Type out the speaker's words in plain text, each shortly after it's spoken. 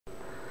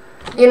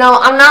You know,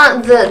 I'm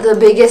not the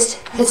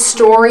biggest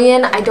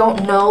historian. I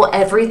don't know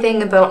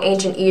everything about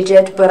ancient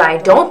Egypt, but I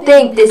don't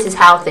think this is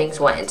how things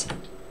went.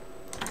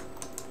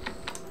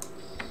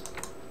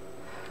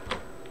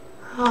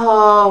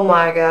 Oh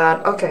my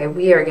god. Okay,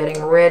 we are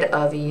getting rid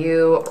of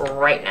you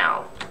right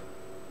now.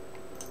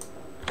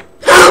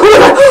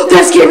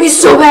 That scared me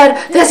so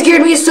bad! That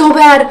scared me so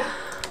bad!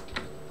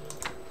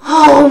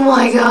 Oh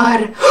my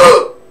god.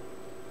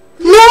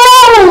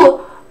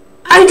 No!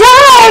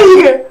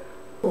 I died!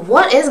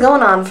 What is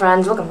going on,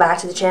 friends? Welcome back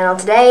to the channel.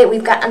 Today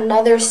we've got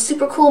another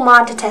super cool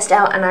mod to test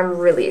out, and I'm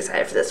really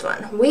excited for this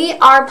one. We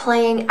are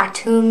playing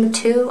Atum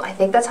 2. I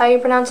think that's how you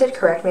pronounce it.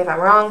 Correct me if I'm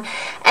wrong.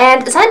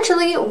 And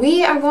essentially,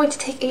 we are going to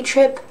take a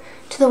trip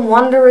to the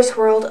wondrous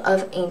world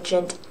of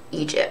ancient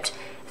Egypt.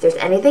 If there's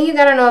anything you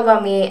gotta know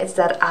about me, it's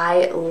that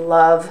I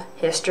love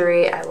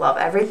history. I love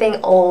everything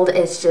old.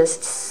 It's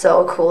just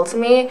so cool to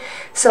me.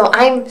 So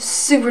I'm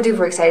super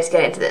duper excited to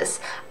get into this.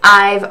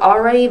 I've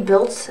already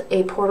built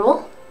a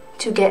portal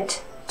to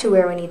get to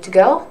where we need to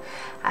go.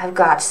 I've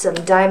got some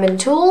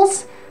diamond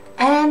tools,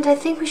 and I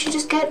think we should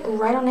just get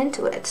right on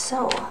into it.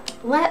 So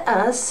let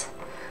us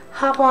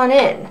hop on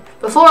in.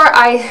 Before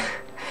I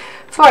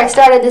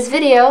started this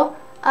video,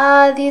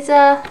 these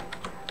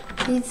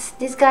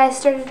guys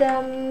started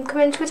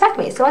coming to attack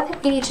me. So I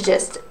think we need to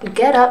just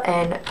get up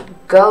and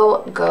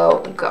go,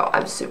 go, go.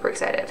 I'm super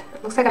excited.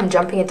 It looks like I'm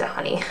jumping into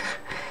honey.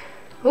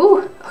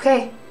 Ooh,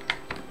 okay.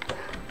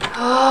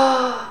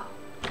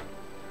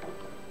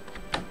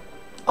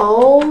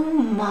 Oh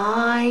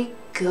my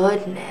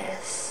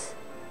goodness.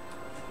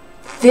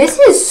 This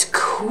is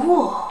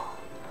cool.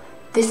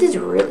 This is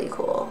really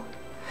cool.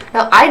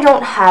 Now, I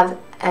don't have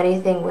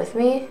anything with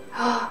me.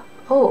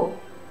 Oh,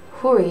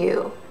 who are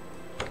you?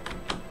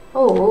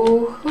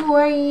 Oh, who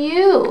are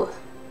you?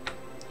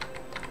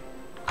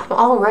 I'm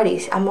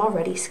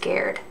already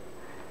scared.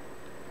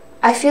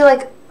 I feel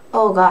like,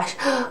 oh gosh.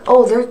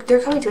 Oh,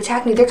 they're coming to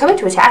attack me. They're coming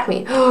to attack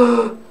me.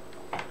 Oh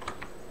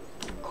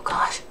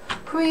gosh.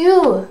 Who are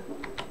you?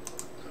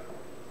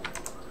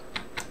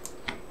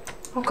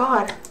 Oh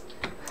god.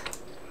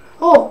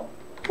 Oh.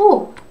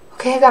 Oh.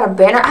 Okay, I got a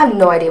banner. I have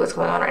no idea what's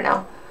going on right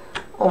now.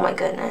 Oh my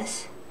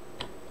goodness.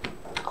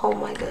 Oh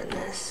my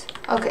goodness.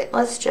 Okay,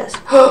 let's just...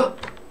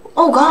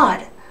 Oh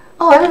god.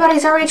 Oh,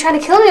 everybody's already trying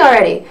to kill me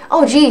already.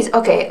 Oh geez.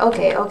 Okay,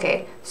 okay,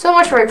 okay. So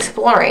much for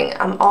exploring.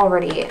 I'm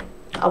already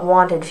a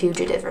wanted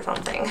fugitive or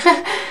something.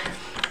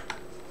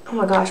 Oh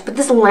my gosh. But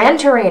this land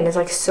terrain is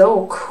like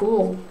so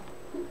cool.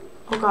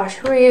 Oh gosh,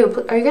 who are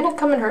you? Are you gonna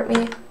come and hurt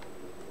me?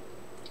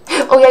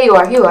 Oh yeah, you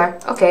are. You are.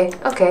 Okay.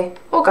 Okay.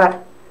 Oh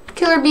god.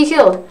 Kill or be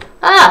killed.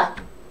 Ah.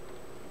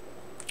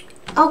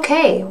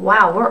 Okay.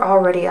 Wow, we're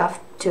already off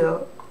to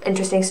an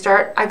interesting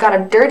start. I got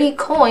a dirty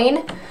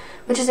coin,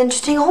 which is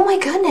interesting. Oh my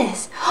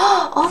goodness.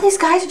 All these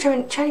guys are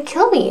trying to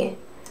kill me.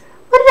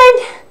 What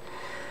did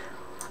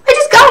I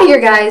just got here,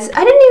 guys.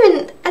 I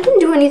didn't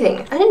do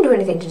anything. I didn't do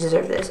anything to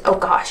deserve this. Oh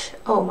gosh.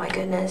 Oh my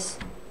goodness.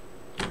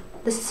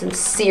 This is some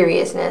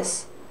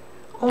seriousness.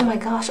 Oh my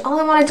gosh, all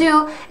I want to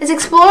do is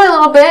explore a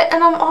little bit,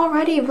 and I'm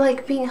already,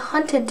 like, being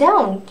hunted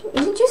down.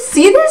 Did you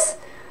see this?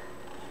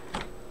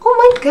 Oh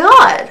my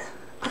god.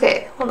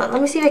 Okay, hold on. Let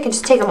me see if I can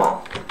just take them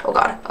all. Oh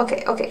god.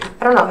 Okay, okay.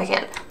 I don't know if I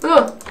can.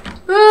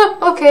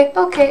 Okay,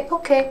 okay,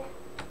 okay.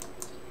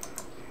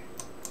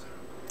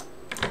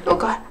 Oh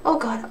god, oh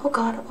god, oh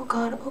god, oh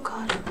god, oh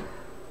god.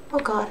 Oh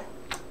god.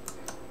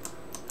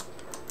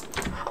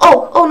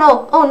 Oh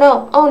no, oh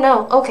no, oh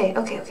no. Okay,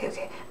 okay, okay,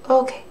 okay.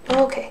 Okay,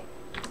 okay.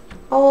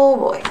 Oh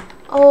boy.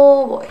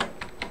 Oh boy.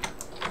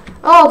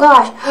 Oh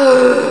gosh.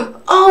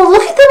 Oh,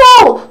 look at them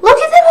all. Look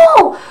at them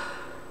all.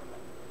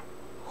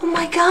 Oh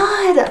my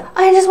god.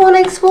 I just want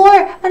to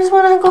explore. I just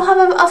want to go have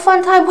a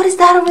fun time. What is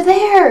that over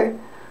there?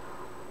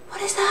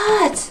 What is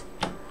that?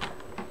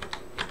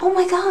 Oh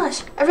my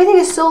gosh. Everything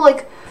is so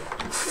like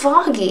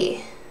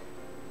foggy.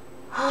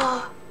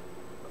 Oh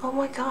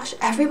my gosh.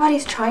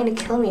 Everybody's trying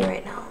to kill me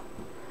right now.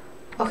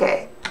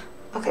 Okay.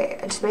 Okay.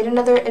 I just made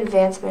another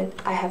advancement.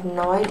 I have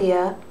no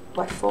idea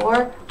what for.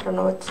 I don't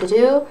know what to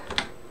do.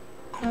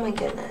 Oh my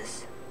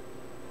goodness.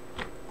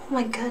 Oh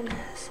my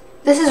goodness.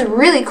 This is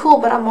really cool,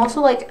 but I'm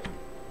also like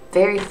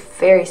very,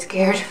 very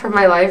scared for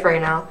my life right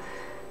now.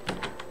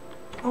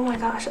 Oh my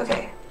gosh.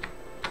 Okay.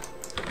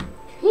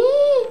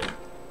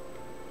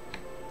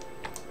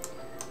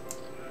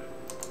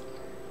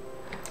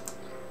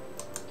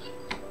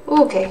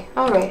 Okay.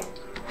 Alright.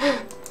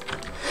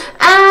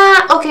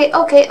 Okay,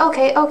 okay,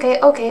 okay, okay,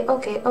 okay,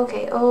 okay,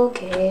 okay,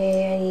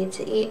 okay. I need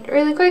to eat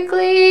really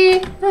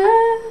quickly.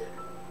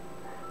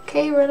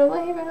 Okay, run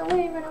away, run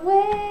away, run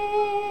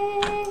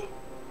away.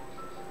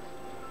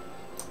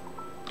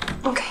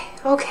 Okay,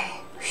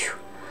 okay. Whew.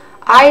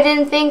 I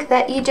didn't think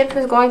that Egypt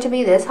was going to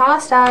be this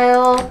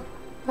hostile.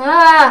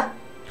 Ah!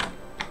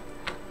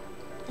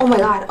 Oh my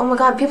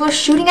god, people are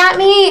shooting at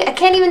me. I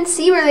can't even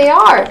see where they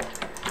are.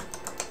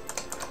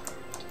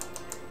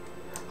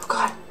 Oh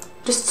god.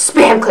 Just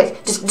spam click.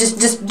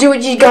 Just do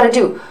what you gotta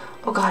do.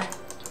 Oh god.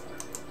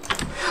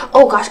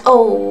 Oh gosh.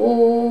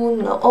 Oh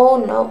no. Oh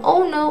no.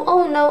 Oh no.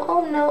 Oh no.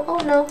 Oh no. Oh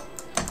no.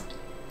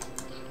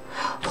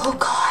 Oh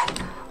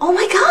God. Oh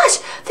my gosh.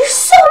 There's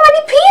so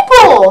many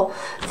people.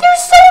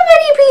 There's so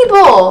many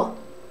people.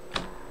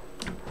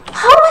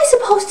 How am I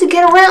supposed to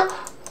get around?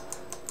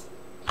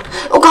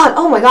 Oh God.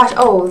 Oh my gosh.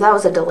 Oh, that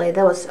was a delay.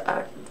 That was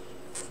a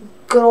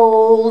good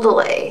old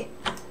delay.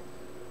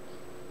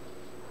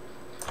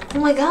 Oh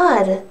my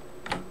God.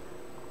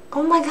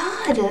 Oh my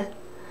God.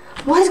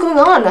 What is going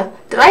on?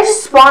 Did I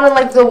just spawn in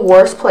like the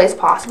worst place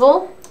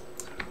possible?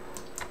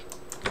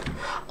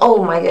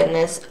 Oh my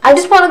goodness. I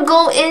just want to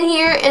go in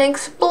here and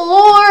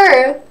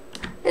explore.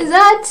 Is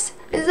that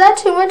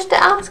too much to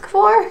ask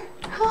for?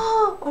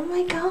 Oh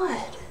my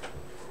God.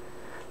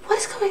 What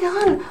is going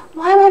on?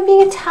 Why am I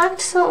being attacked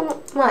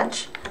so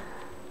much?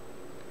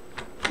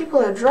 People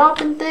are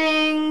dropping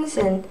things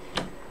and...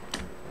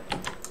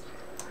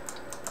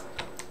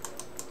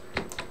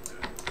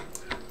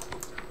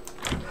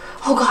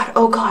 Oh God,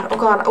 oh God, oh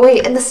God.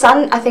 Wait, and the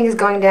sun, I think, is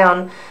going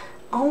down.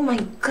 Oh my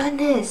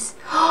goodness.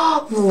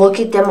 Look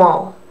at them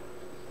all.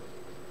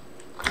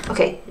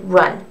 Okay,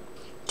 run.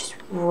 Just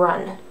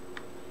run.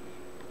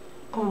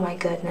 Oh my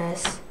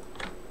goodness.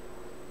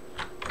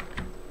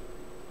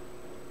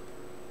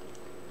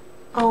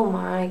 Oh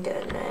my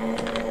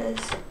goodness.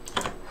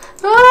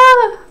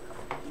 Ah!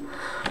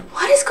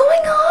 What is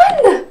going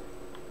on?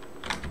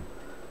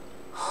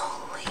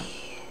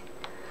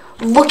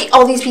 Look at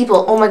all these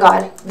people. Oh my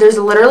God. There's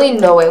literally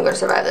no way I'm going to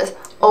survive this.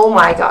 Oh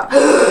my God.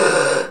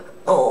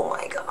 Oh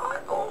my God.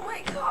 Oh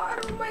my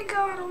God. Oh my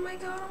God. Oh my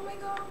God. Oh my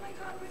God. Oh my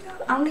God. Oh my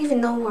God. I don't even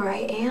know where I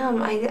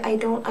am. I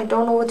don't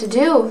know what to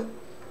do.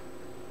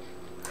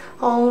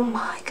 Oh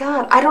my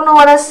God. I don't know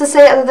what else to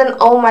say other than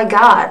oh my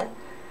God.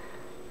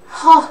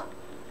 Huh.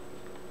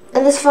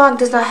 And this fog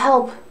does not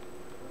help.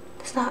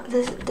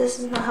 This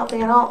is not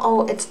helping at all.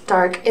 Oh, it's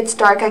dark. It's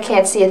dark. I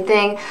can't see a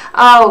thing.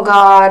 Oh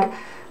God.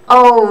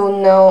 Oh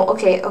no.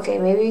 Okay,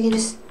 maybe we can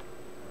just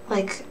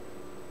like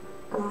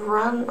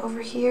run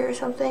over here or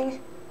something.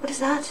 What is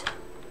that?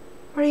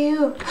 What are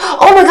you?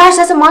 Oh my gosh,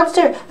 that's a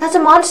monster. That's a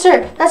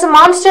monster. That's a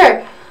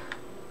monster.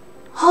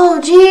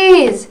 Oh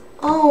jeez.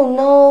 Oh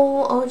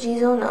no. Oh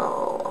jeez. Oh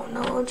no. Oh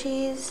no.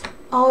 Jeez.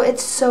 Oh,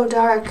 it's so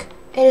dark.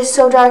 It is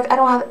so dark. I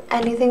don't have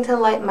anything to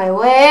light my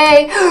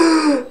way.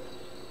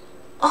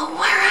 Oh,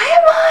 where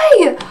am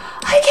I?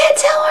 I can't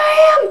tell where I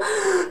am.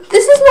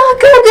 This is not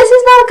good. This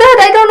is not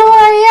good. I don't know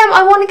where I am.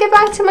 I want to get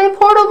back to my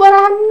portal, but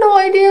I have no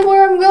idea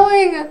where I'm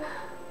going.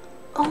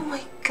 Oh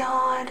my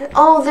God.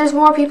 Oh, there's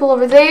more people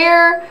over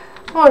there.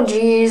 Oh,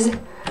 jeez.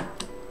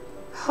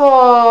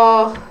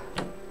 Oh.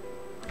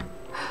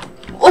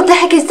 What the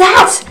heck is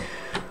that?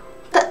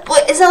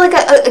 What, is that like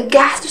a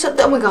gas or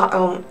something? Oh my God.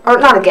 Or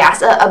not a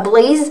gas, a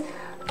blaze?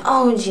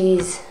 Oh,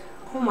 jeez.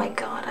 Oh my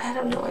God, I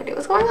have no idea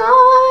what's going on.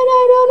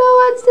 I don't know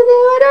what to do.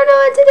 I don't know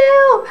what to do.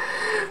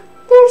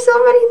 There's so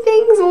many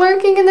things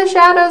lurking in the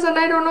shadows and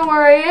I don't know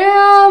where I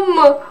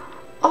am.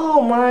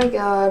 Oh my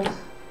God.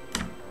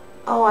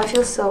 Oh, I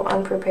feel so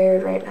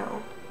unprepared right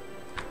now.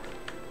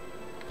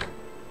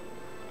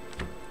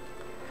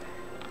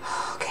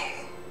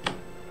 Okay.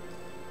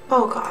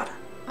 Oh God.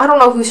 I don't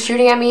know who's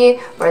shooting at me,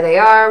 where they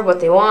are,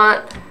 what they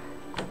want.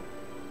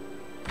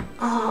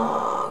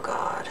 Oh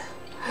God.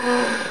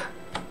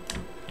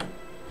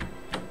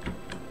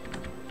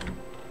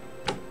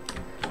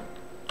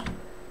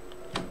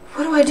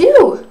 What do I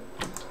do?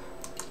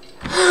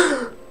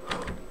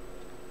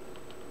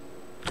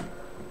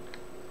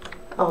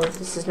 Oh,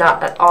 this is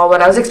not at all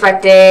what I was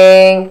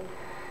expecting.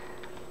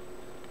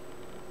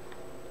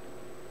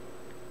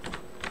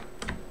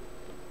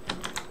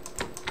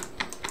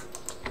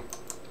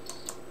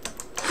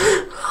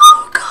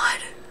 Oh God.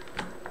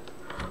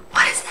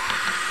 What is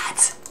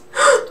that?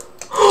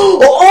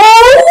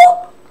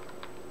 Oh!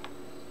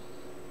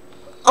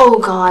 Oh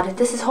God,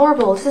 this is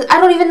horrible. I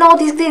don't even know what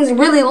these things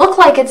really look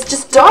like. It's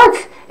just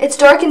dark. It's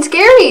dark and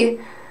scary.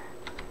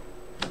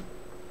 Oh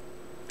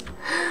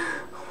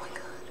my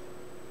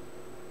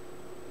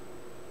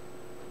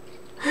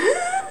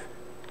God.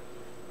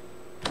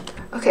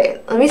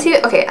 Okay, let me see.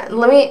 Okay,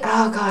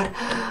 oh God.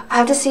 I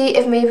have to see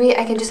if maybe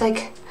I can just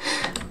like,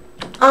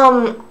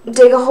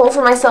 dig a hole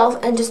for myself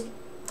and just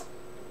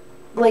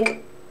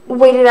like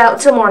wait it out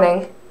till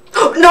morning.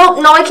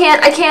 No, I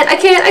can't wait it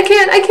out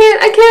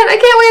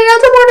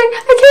till morning.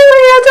 I can't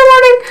wait it out till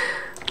morning.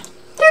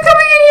 They're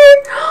coming in here.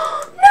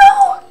 No.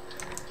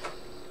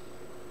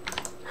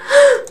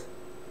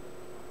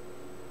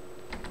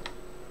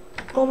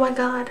 Oh my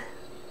God.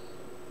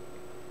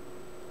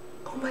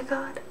 Oh my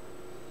God.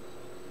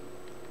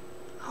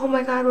 Oh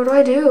my God, what do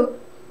I do?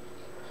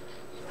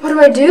 What do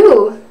I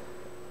do?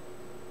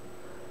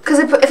 Because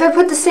if I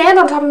put the sand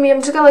on top of me,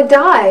 I'm just gonna like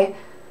die.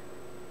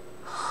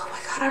 Oh my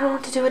God, I don't know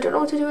what to do. I don't know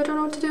what to do. I don't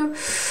know what to do.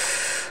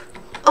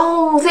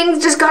 Oh,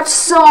 things just got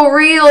so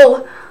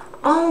real.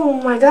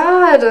 Oh my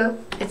God.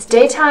 It's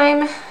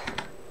daytime.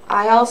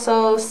 I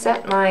also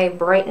set my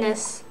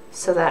brightness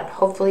so that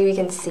hopefully we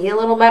can see a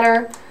little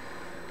better.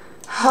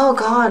 Oh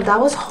God, that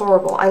was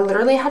horrible. I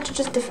literally had to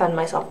just defend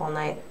myself all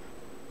night.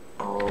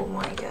 Oh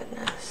my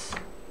goodness.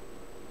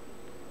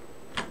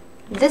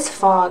 This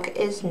fog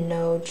is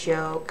no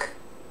joke.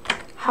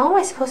 How am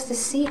I supposed to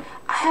see?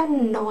 I have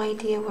no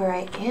idea where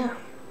I am.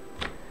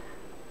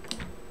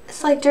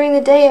 It's like during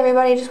the day,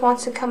 everybody just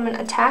wants to come and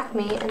attack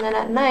me, and then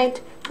at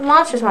night, the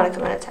monsters want to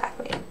come and attack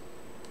me.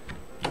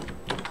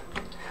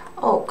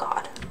 Oh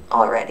God,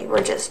 already,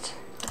 we're just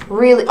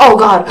really, oh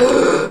God.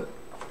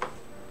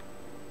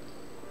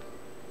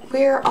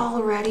 We're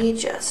already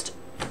just,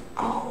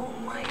 oh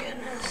my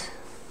goodness.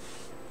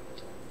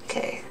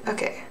 Okay,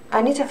 okay.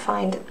 I need to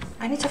find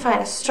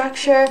a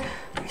structure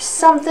or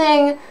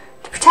something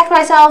to protect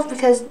myself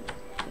because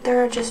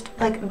there are just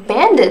like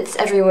bandits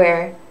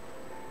everywhere.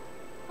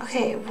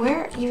 Okay,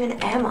 where even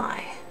am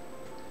I?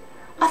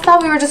 I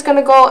thought we were just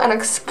gonna go and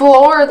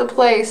explore the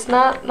place,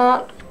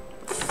 not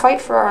fight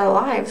for our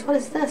lives. What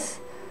is this?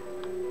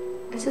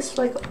 Is this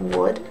like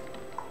wood?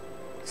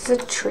 Is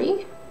this a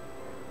tree?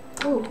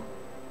 Ooh.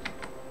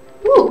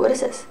 Ooh, what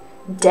is this?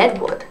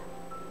 Dead wood.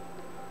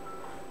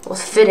 Well,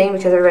 it's fitting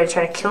because everybody's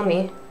trying to kill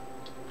me.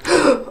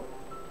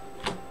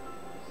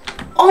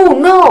 Oh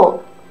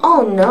no!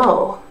 Oh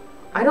no.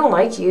 I don't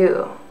like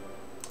you.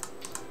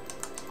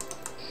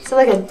 Is it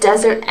like a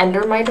desert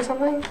endermite or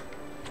something?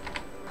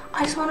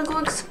 I just want to go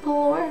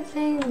explore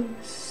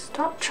things.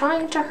 Stop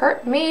trying to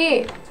hurt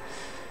me.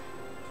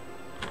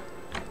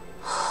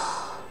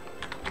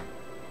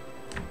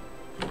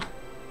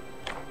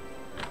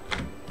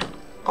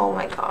 Oh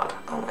my God.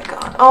 Oh my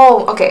God.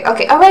 Oh, okay,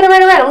 okay. Alright,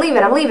 I'm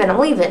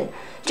leaving.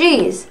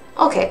 Jeez.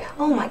 Okay.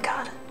 Oh my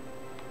God.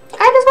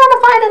 I just want to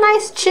find a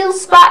nice chill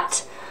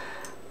spot.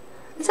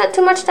 Is that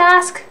too much to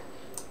ask?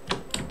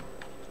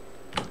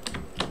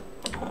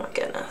 Oh my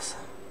goodness.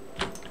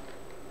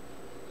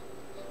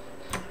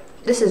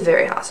 This is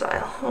very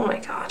hostile. Oh my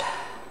God.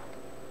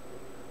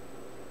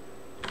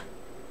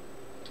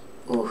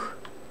 Ooh.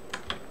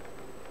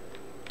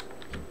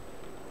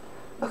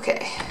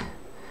 Okay.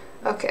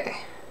 Okay.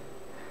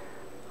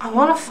 I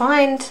want to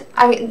find,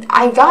 I mean,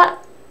 I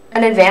got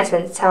an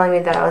advancement telling me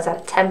that I was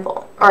at a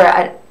temple, or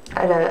at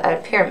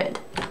a pyramid.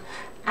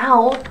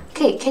 Ow.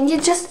 Okay, can you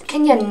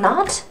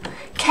not?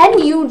 Can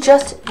you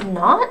just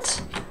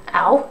not?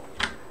 Ow.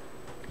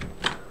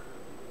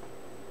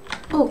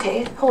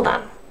 Okay, hold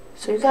on.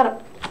 So you got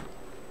a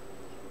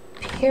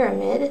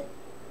pyramid.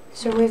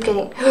 Is there a way of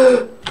getting,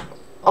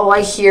 oh,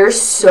 I hear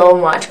so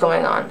much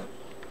going on.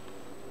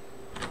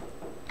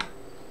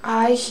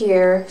 I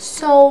hear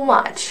so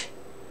much.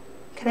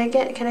 Can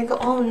I go?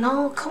 Oh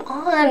no, come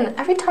on.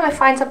 Every time I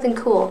find something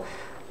cool,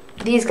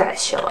 these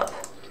guys show up.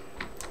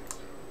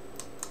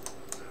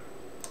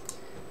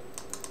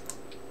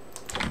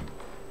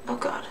 Oh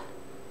God.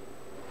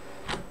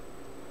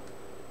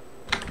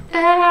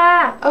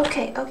 Ah,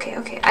 okay.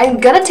 I'm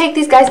gonna take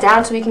these guys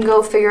down so we can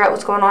go figure out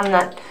what's going on in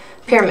that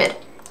pyramid.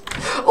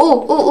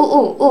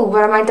 Oh,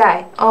 but I might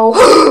die. Oh,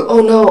 oh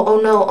no.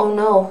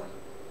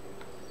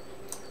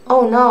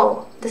 Oh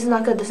no, this is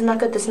not good. This is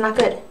not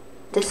good.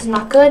 Okay.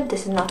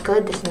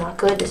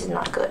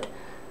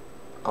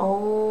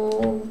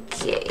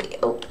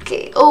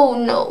 Oh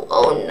no.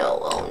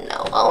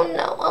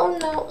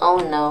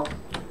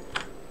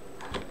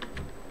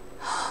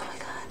 Oh my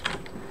God.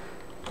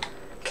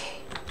 Okay.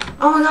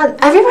 Oh my God,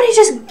 everybody's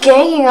just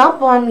ganging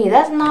up on me.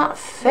 That's not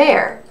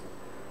fair.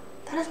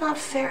 That is not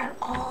fair at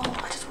all.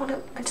 I just want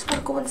to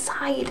go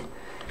inside.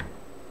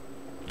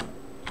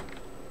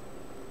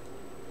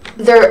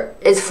 There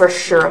is for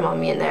sure a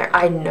mummy in there.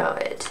 I know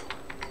it.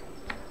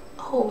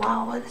 Oh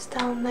wow, what is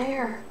down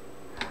there?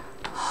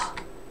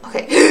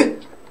 Okay.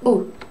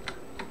 Ooh.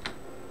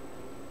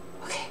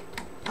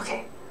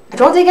 Okay. I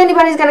don't think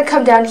anybody's gonna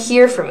come down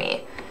here for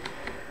me.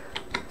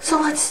 So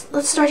let's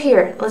start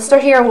here. Let's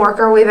start here and work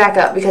our way back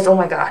up because oh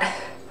my God.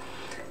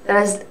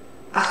 That's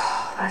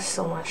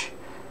so much.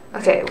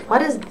 Okay,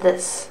 what is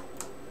this?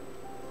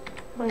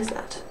 What is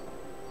that?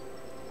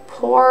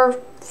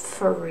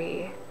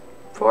 Porphyry.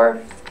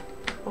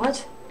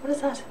 What? What is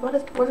that? What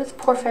is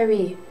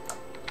porphyry?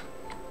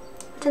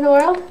 What in the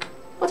world?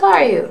 What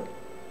are you?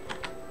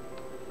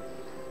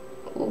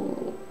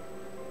 Ooh.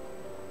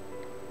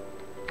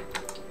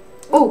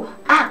 Ooh.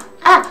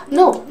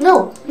 No.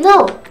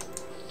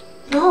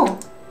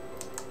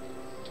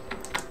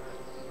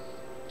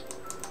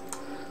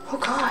 Oh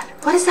God.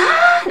 What is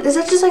that? Is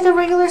that just like a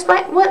regular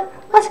spine? What?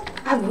 I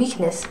have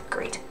weakness.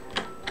 Great.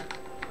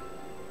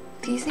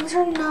 These things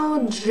are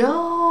no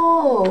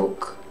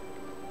joke.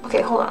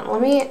 Okay, hold on.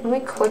 Let me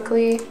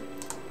quickly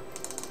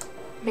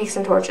make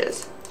some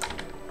torches.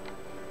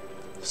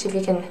 See if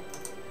you can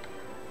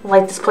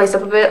light this place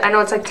up a bit. I know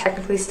it's like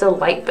technically still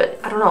light, but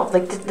I don't know.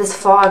 Like this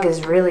fog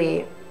is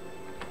really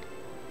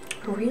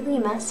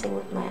messing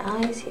with my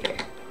eyes here.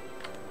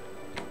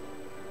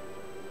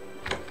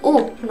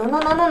 Ooh, no.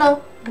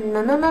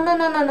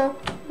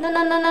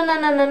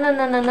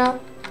 No.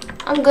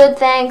 I'm good,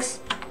 thanks.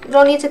 You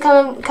don't need to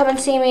come and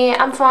see me.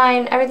 I'm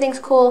fine. Everything's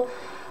cool.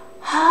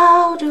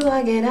 How do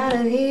I get out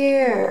of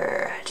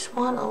here? I just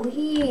want to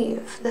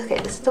leave. Okay,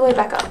 this is the way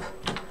back up.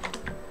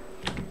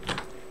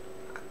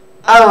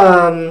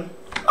 Oh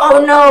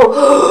no!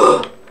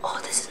 Oh,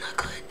 this is not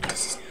good.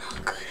 This is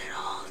not good at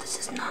all. This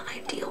is not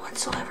ideal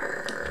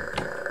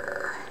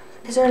whatsoever.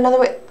 Is there another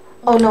way?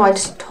 Oh no, I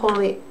just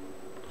totally...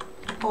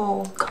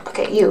 Oh, God.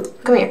 Okay, you.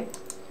 Come here.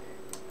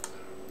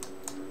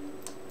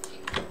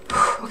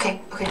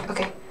 Okay.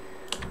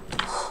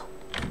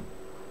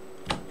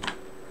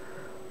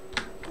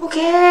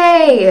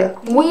 Okay!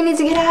 We need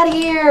to get out of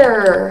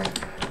here!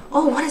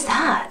 Oh, what is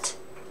that?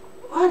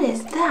 What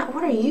is that?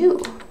 What are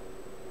you?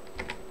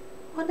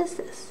 What is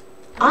this?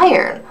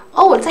 Iron.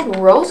 Oh, it's like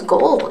rose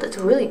gold. It's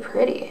really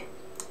pretty.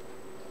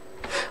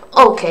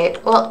 Okay,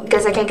 well,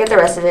 guess I can't get the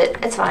rest of it.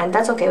 It's fine.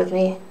 That's okay with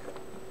me.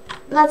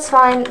 That's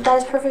fine. That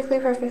is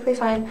perfectly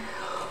fine.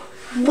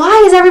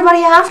 Why is everybody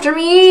after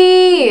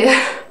me?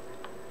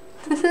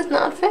 This is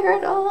not fair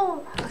at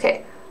all.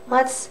 Okay,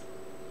 let's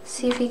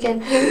see if he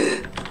can...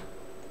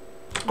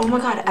 Oh my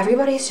God,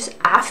 everybody's just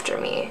after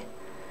me.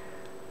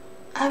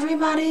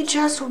 Everybody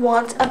just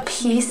wants a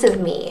piece of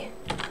me.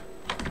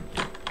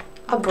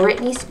 A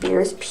Britney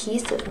Spears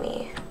piece of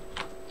me.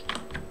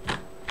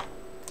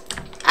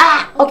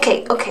 Ah!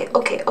 Okay.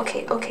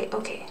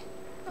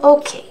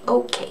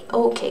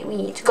 We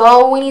need to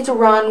go. We need to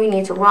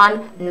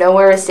run.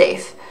 Nowhere is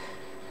safe.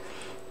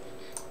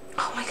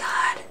 Oh my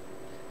God.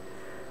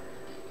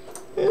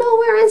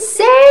 Nowhere is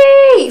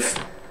safe.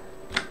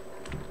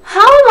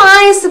 How am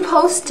I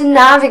supposed to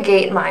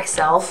navigate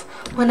myself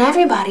when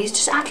everybody's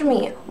just after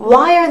me?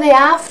 Why are they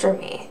after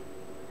me?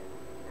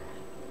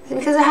 Is it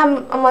because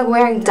I'm like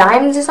wearing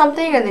diamonds or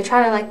something? Are they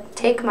trying to like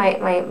take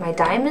my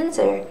diamonds?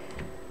 Or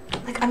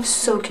like, I'm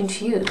so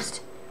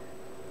confused.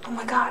 Oh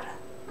my God.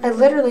 I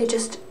literally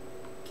just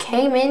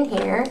came in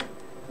here,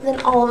 and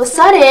then all of a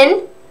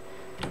sudden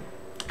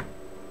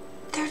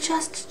they're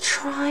just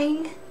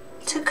trying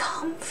to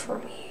come for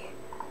me.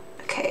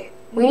 Okay,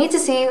 we need to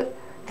see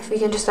if we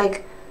can just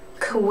like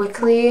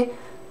quickly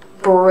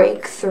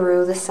break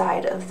through the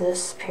side of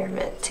this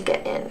pyramid to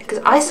get in, because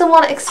I still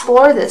want to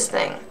explore this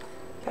thing,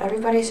 but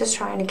everybody's just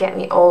trying to get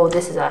me. Oh,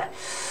 this is a...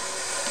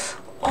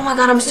 Oh my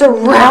God, I'm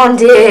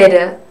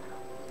surrounded.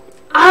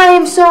 I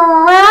am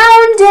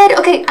surrounded.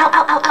 Okay,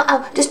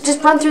 ow.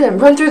 Just run through them.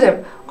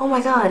 Oh my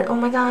God.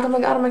 Look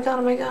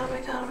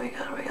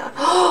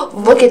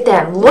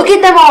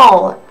at them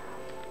all.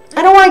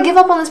 I don't want to give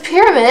up on this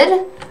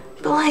pyramid,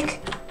 but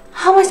like,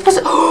 how am I supposed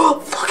to...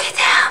 Oh, look at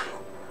them.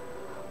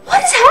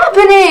 What is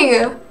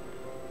happening?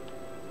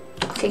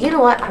 Okay, you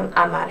know what? I'm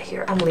out of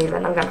here. I'm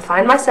leaving. I'm gonna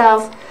find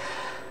myself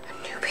a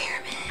new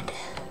pyramid.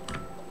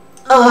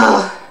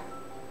 Ugh.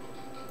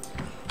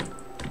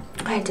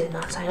 I did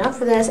not sign up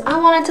for this. I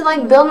wanted to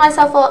like build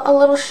myself a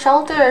little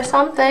shelter or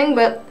something,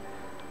 but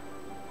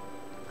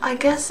I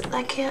guess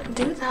I can't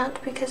do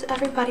that because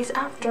everybody's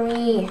after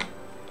me.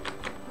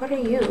 What are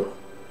you?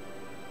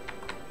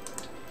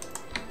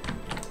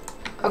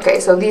 Okay,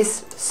 so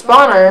these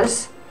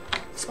spawners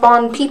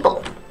spawn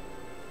people.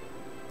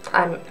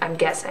 I'm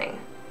guessing.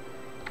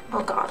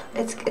 Oh God,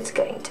 it's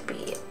getting to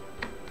be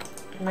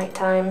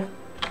nighttime.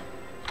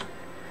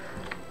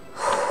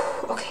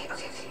 Okay.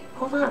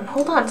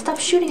 Hold on. Stop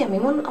shooting at me.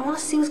 I want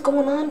to see what's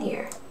going on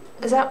here.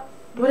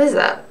 What is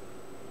that?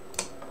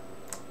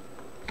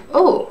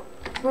 Oh,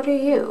 what are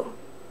you?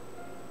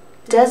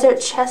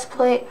 Desert chest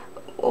plate.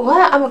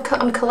 What?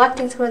 I'm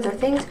collecting some of their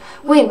things.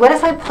 Wait, what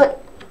if I put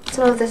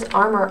some of this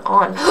armor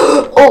on?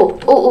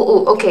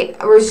 Oh, okay.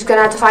 We're just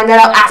gonna have to find that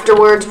out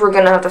afterwards. We're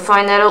gonna have to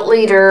find that out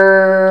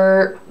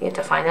later. We have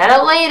to find that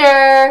out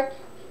later.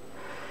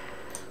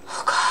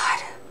 Oh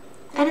God.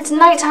 And it's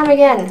nighttime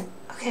again.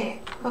 Okay.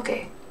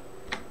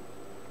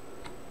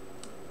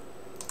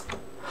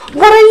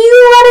 What are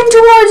you running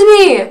towards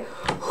me?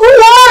 Who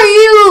are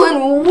you? And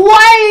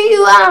why are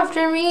you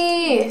after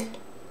me?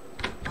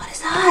 What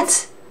is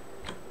that?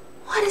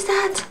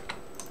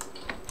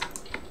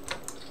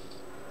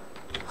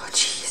 Oh,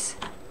 jeez.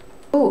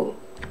 Ooh,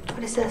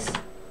 what is this?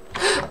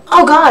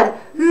 Oh, God.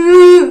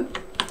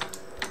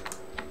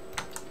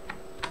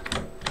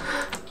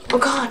 Oh,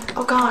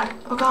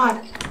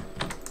 God.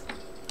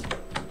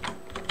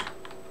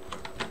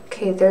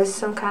 Okay, there's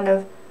some kind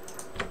of...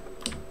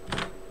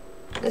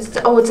 It's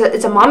a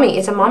mummy.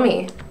 It's a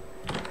mummy.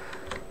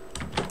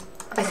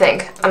 I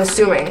think. I'm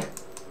assuming.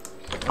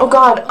 Oh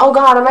God.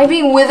 Am I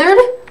being withered?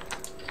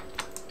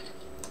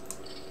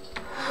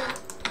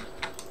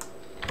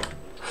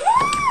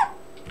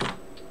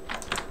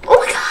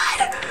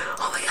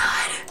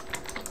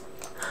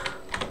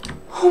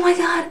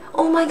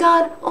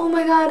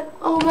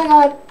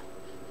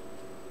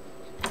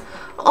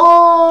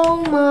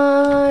 Oh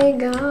my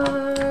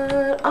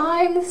God.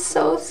 I'm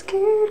so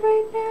scared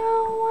right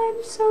now.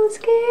 I'm so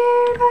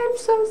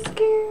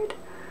scared.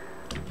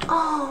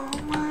 Oh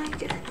my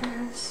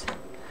goodness.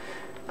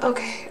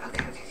 Okay. Run.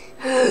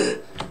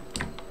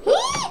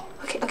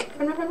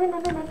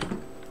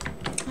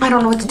 I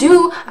don't know what to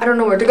do. I don't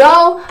know where to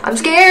go. I'm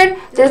scared.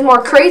 There's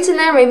more crates in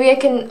there. Maybe I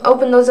can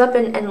open those up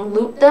and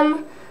loot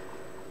them.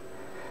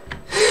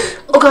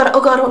 Oh God.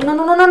 No.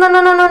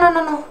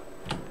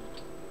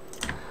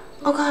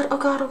 Oh God.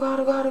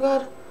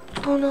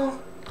 Oh no.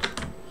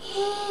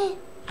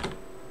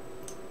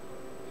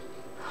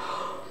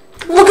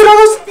 Look at all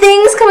those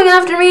things coming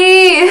after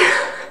me.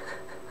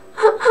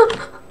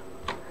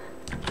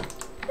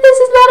 This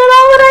is not at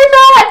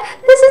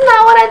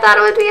thought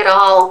it would be at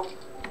all.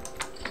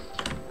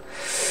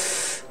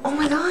 Oh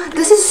my god,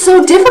 this is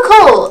so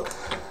difficult.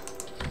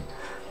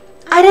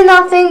 I did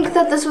not think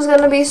that this was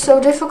going to be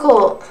so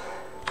difficult.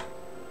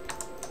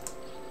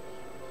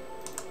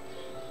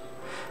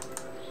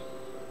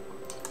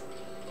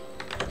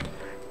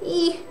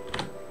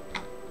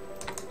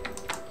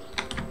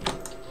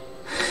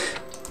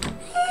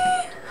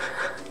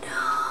 No.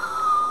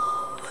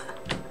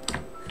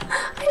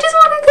 I just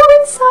want to go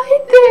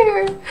inside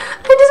there.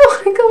 I just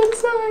want to go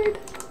inside.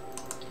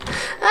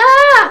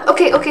 Ah!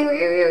 Okay, we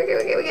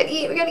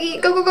gotta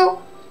eat.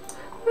 Go.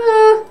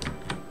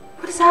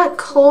 What is that?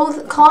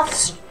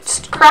 Cloth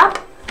scrap?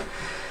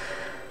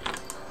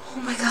 Oh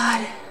my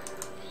god.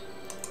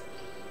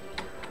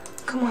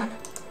 Come on.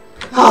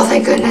 Oh,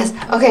 thank goodness.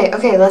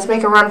 Okay, let's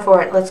make a run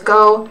for it. Let's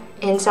go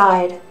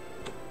inside.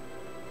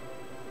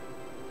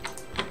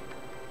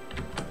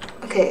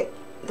 Okay,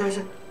 there's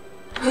a...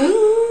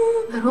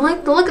 I don't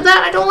like the look of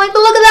that. I don't like the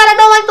look of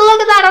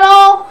that at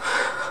all.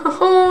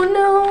 Oh,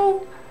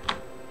 no.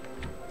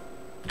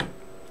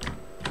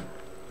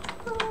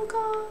 Oh,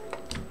 God.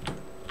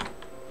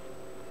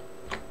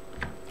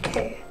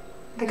 Okay,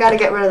 I gotta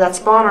get rid of that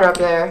spawner up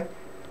there,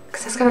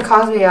 because that's gonna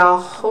cause me a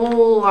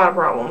whole lot of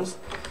problems.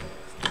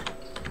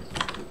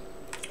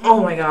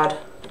 Oh my god.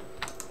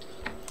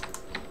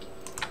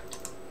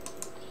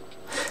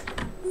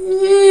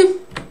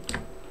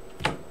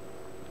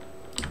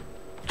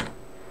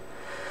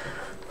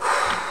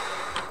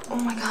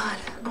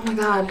 Oh my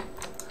god.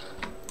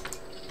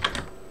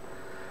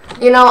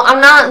 You know, I'm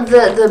not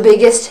the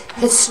biggest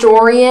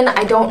historian.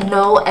 I don't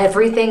know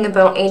everything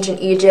about ancient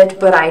Egypt,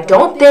 but I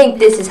don't think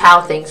this is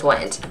how things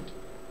went.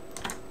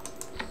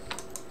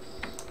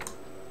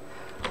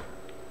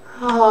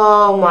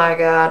 Oh my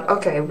god.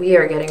 Okay, we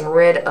are getting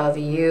rid of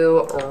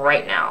you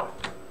right now.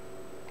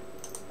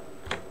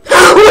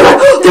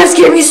 That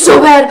scared me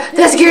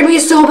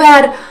so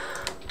bad.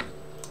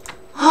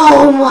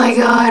 Oh my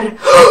god.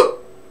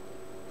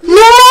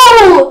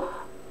 No!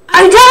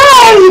 I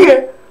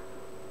died!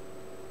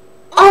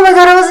 Oh my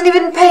god, I wasn't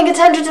even paying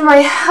attention to my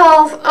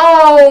health.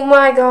 Oh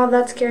my god,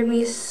 that scared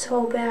me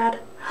so bad.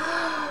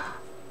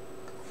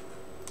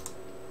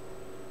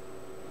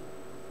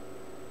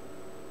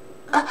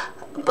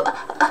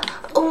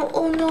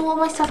 Oh no, all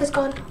my stuff is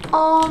gone.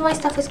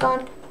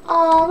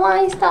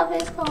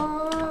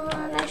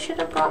 I should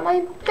have brought my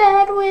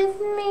bed with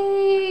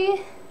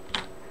me.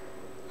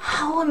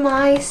 How am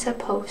I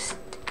supposed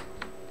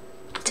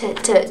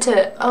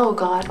to oh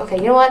god. Okay,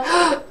 you know what?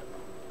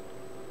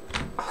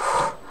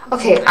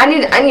 Okay, I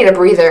need a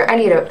breather.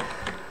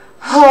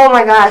 Oh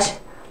my gosh.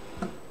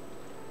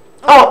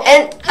 Oh,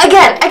 and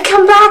again, I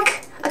come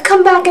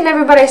back and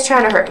everybody's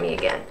trying to hurt me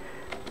again.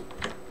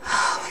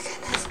 Oh my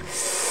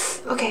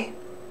goodness. Okay.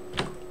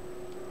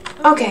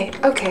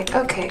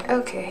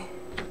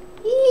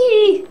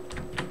 Eee.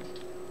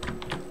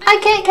 I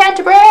can't catch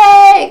a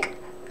break.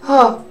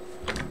 Oh.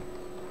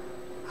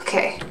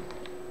 Okay.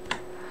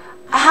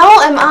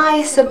 How am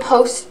I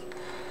supposed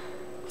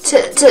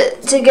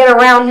to get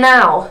around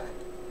now?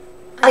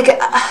 Like,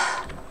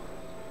 oh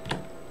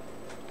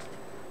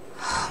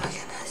my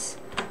goodness.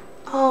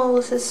 Oh,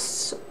 this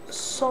is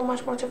so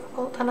much more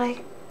difficult than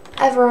I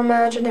ever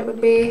imagined it would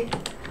be.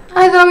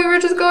 I thought we were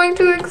just going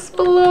to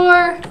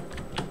explore.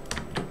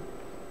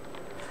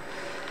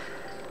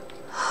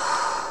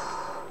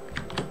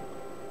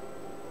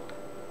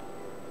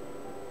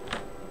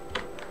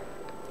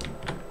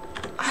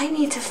 I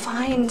need to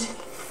find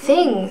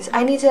things.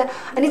 I need to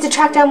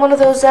track down one of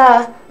those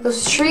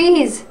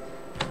trees.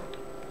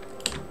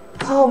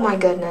 Oh my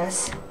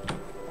goodness.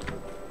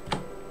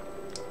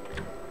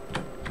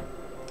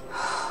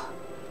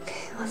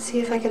 Okay, let's see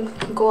if I can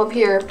go up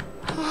here.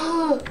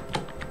 I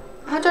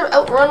have to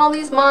outrun all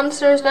these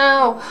monsters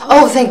now.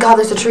 Oh, thank God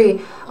there's a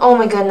tree. Oh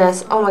my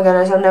goodness.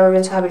 I've never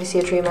been so happy to see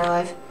a tree in my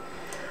life.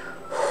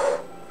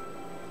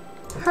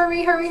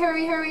 Hurry.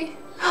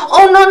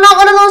 Oh no, not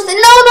one of those. No,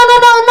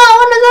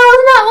 not one of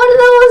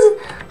those.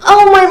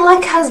 Oh, my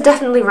luck has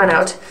definitely run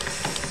out.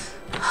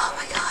 Oh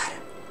my God.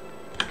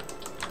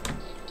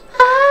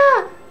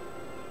 Ah!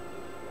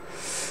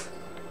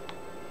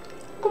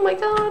 Oh my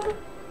God.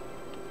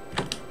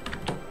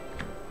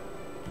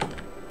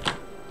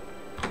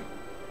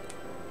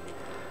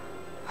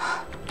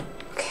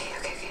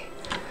 Okay.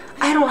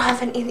 I don't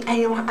have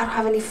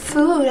any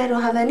food. I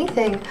don't have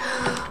anything.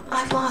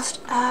 I've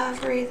lost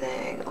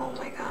everything. Oh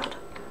my God.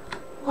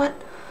 What?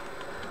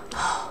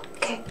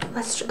 Okay,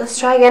 let's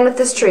try again with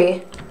this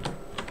tree.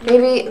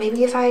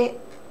 Maybe if I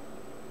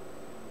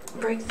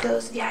break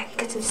those, yeah, I can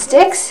get some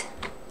sticks.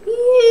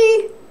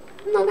 Yee!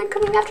 No, they're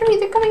coming after me.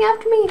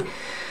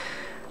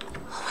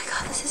 Oh my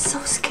God, this is so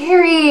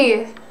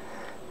scary.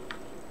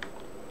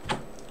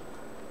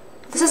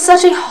 This is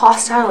such a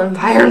hostile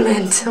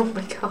environment. Oh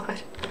my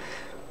God.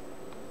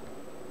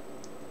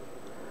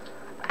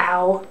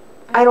 Ow.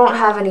 I don't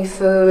have any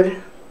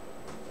food.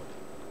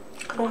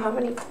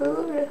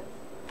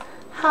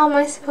 How am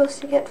I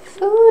supposed to get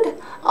food?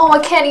 Oh, I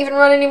can't even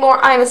run anymore.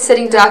 I'm a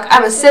sitting duck.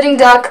 I'm a sitting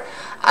duck.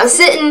 I'm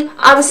sitting.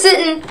 I'm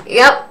sitting.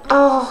 Yep.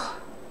 Oh.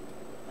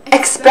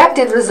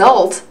 Expected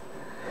result.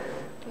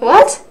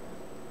 What?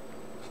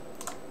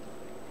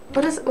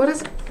 What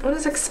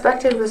is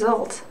expected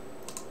result?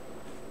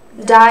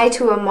 Die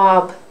to a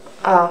mob.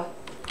 Oh.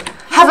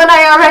 Haven't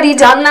I already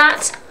done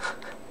that?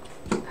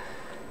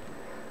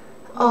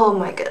 Oh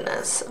my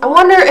goodness. I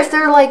wonder if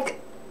they're like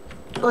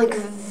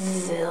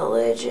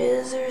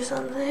villages or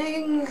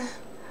something.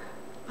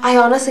 I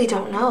honestly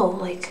don't know.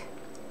 Like,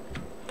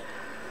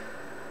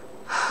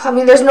 I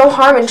mean, there's no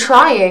harm in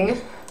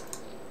trying.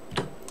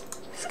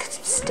 Let's get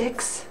some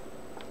sticks.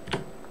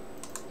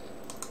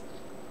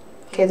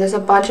 Okay, there's a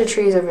bunch of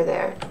trees over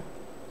there.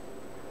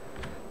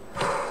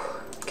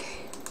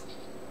 Okay.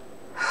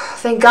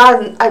 Thank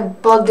God I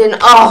bugged in.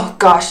 Oh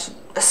gosh,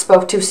 I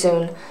spoke too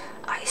soon.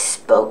 I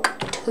spoke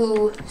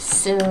too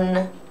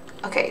soon.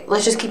 Okay,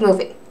 let's just keep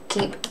moving.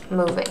 Keep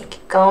moving.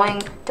 Keep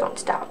going. Don't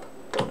stop.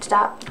 Don't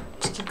stop.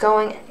 Just keep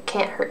going. It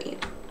can't hurt you.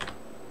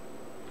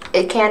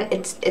 It can.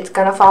 It's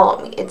gonna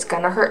follow me. It's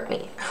gonna hurt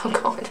me. Oh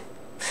God.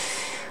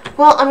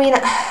 Well, I mean,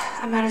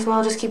 I might as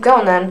well just keep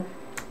going then.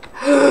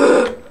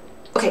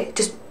 Okay,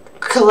 just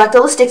collect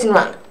all the sticks and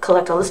run.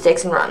 Collect all the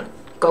sticks and run.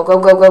 Go, go,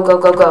 go, go, go,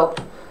 go, go.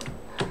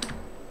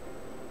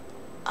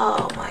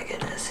 Oh my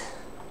goodness.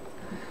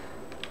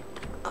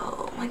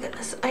 Oh my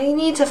goodness. I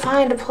need to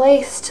find a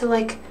place to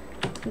like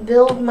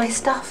build my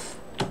stuff.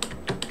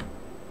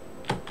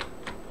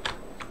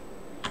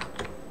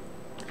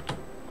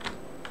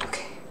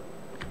 Okay.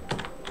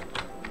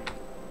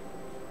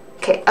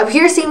 Okay, up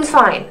here seems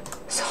fine.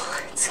 So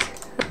let's...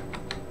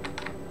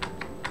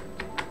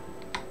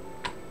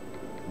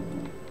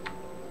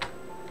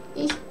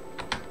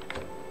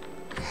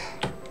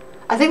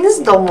 I think this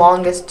is the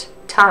longest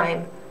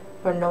time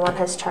where no one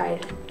has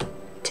tried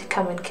to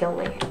come and kill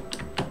me.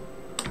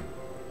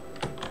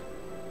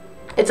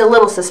 It's a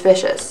little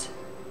suspicious,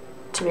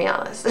 to be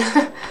honest.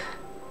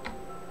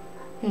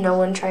 No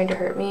one tried to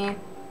hurt me.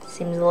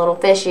 Seems a little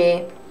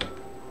fishy.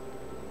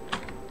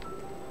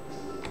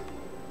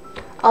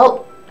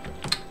 Oh,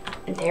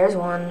 there's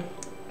one.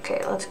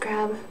 Okay, let's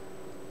grab.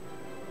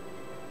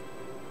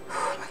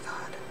 Oh my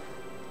God.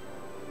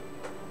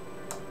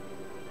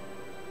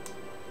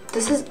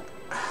 This is...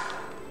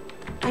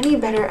 I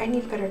need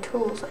better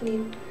tools.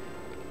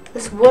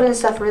 This wooden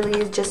stuff really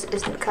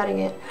isn't cutting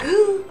it.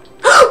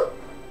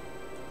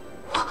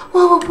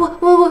 Whoa, whoa, whoa,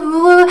 whoa,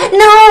 whoa, whoa.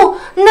 No!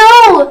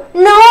 No!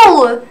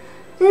 No!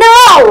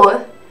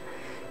 No!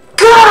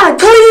 God,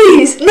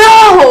 please!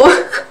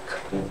 No!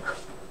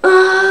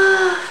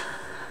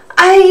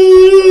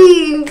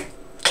 I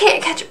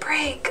can't catch a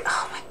break.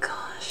 Oh my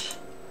gosh.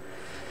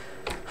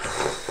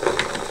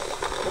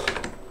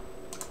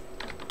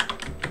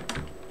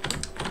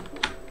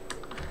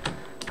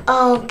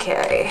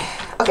 Okay.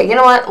 Okay, you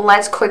know what?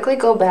 Let's quickly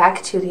go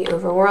back to the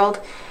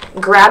overworld.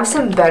 Grab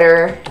some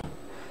better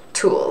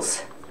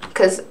tools.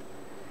 Because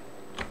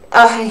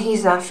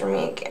he's after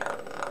me again.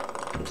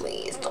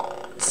 Please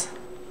don't.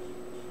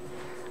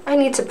 I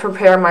need to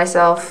prepare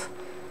myself.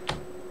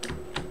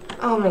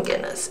 Oh my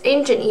goodness.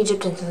 Ancient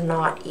Egypt is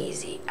not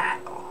easy at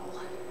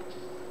all.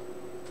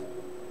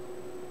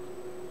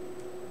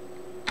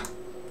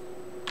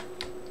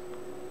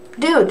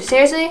 Dude,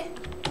 seriously?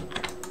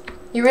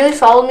 You really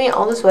followed me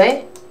all this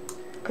way?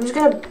 I'm just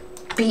gonna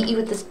beat you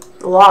with this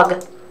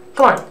log.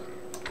 Come on.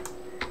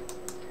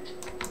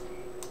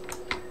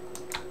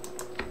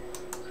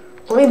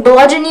 Let me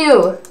bludgeon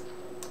you.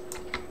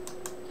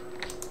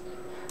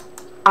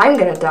 I'm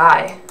gonna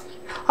die.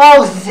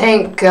 Oh,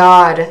 thank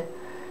God.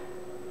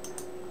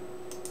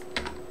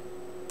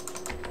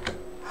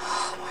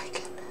 Oh my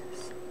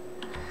goodness.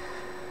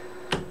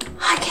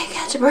 I can't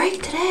catch a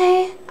break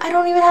today. I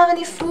don't even have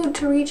any food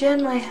to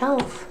regen my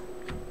health.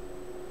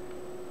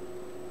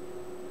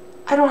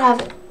 I don't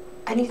have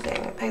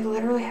anything. I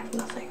literally have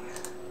nothing.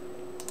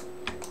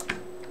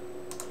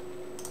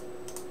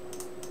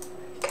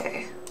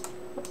 Okay.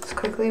 Let's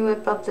quickly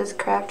whip up this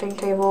crafting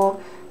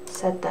table.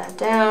 Set that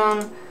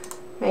down.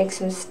 Make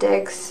some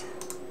sticks.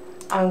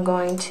 I'm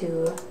going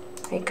to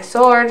make a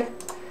sword.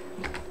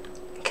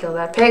 Kill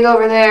that pig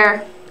over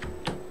there.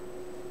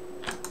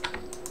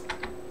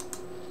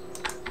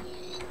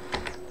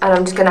 And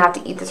I'm just gonna have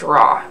to eat this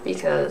raw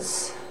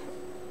because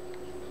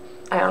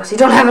I honestly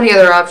don't have any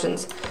other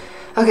options.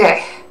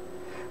 Okay,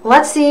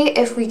 let's see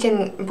if we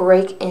can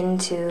break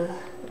into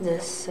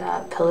this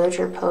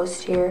pillager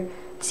post here.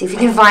 See if we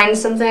can find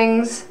some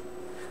things.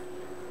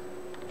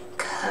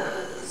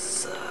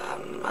 Because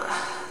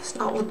it's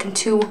not looking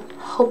too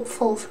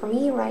hopeful for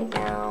me right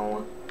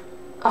now.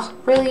 Oh,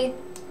 really?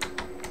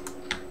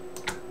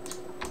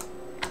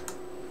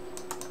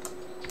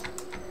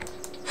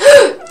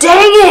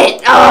 Dang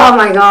it! Oh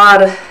my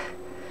God.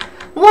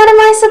 What am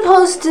I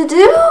supposed to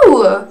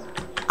do?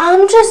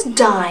 I'm just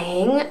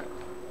dying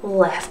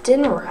left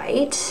and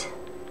right.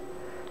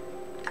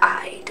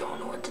 I don't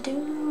know what to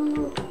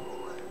do.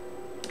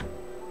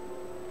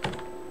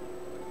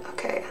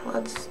 Okay,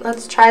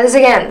 let's try this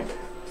again.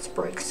 Let's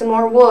break some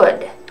more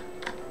wood.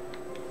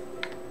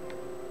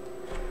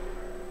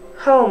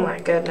 Oh my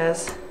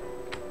goodness.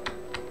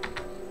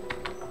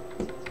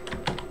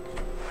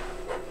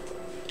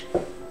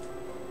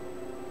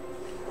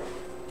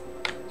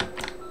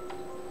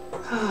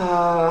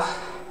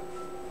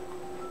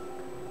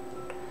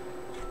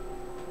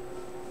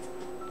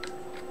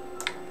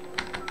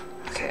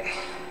 Okay.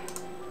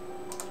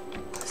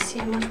 Let's see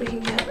how much we can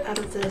get out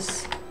of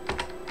this.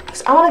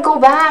 'Cause I want to go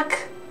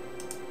back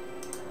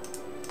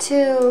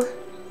to,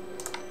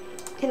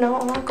 you know,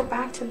 I want to go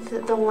back to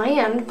the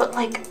land, but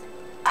like,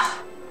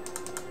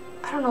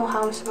 I don't know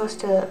how I'm supposed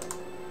to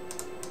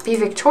be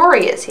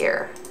victorious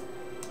here.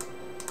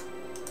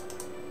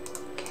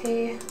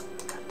 Okay,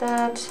 got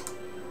that.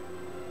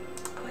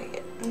 Oh,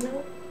 wait,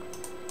 no.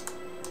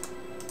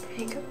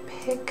 Make a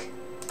pick.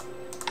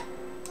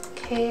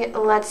 Okay,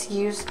 let's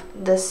use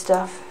this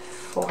stuff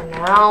for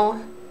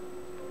now.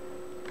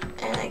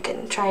 And I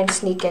can try and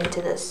sneak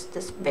into this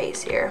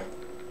base here.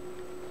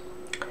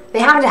 They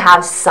have to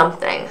have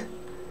something.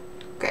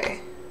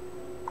 Okay.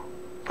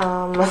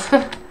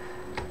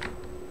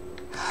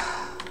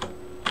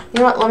 You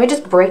know what? Let me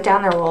just break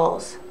down their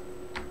walls.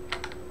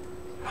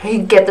 We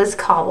get this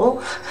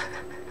cobble.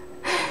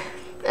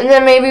 And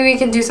then maybe we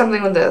can do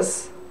something with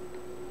this.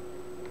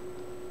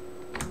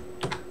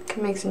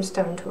 Can make some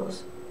stone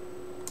tools.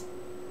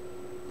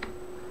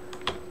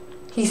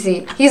 He's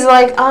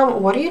like,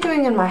 what are you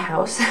doing in my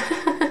house?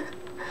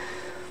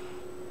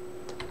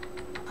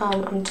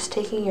 I'm just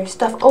taking your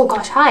stuff. Oh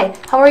gosh, hi.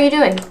 How are you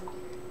doing?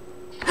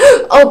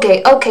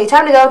 Okay,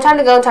 time to go,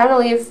 time to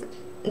leave.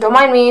 Don't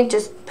mind me,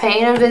 just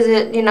paying a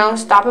visit, you know,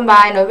 stopping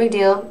by, no big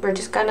deal. We're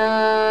just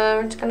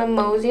gonna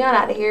mosey on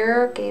out of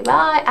here. Okay,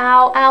 bye.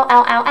 Ow, ow,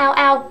 ow, ow, ow,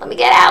 ow. Let me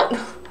get out.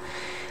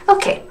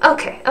 Okay.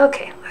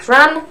 Let's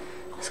run.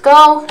 Let's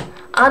go.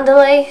 On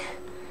delay.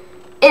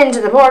 Into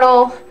the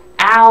portal.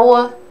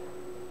 Ow.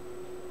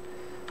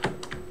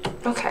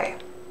 Okay.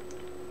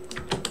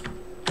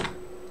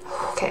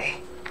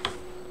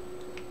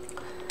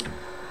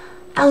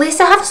 At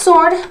least I have a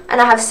sword, and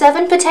I have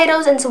 7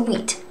 potatoes and some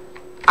wheat.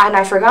 And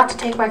I forgot to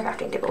take my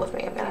crafting table with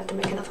me. I'm gonna have to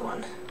make another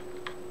one.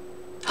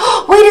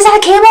 Wait, is that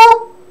a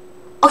camel?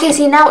 Okay,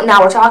 see, now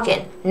we're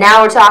talking.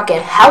 Now we're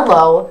talking.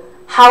 Hello.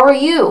 How are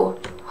you?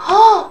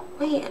 Oh,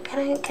 wait, can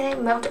I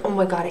mount it? Oh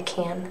my god, I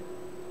can.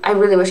 I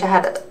really wish I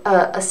had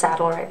a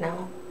saddle right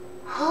now.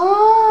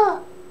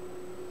 Oh.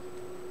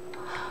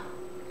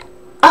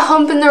 A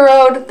hump in the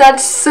road.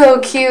 That's so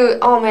cute.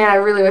 Oh man, I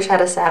really wish I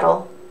had a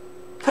saddle.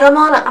 But I'm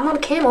on a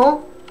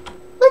camel.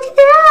 Look at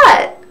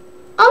that.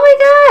 Oh my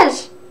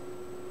gosh.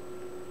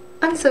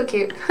 I'm so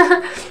cute.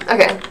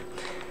 Okay.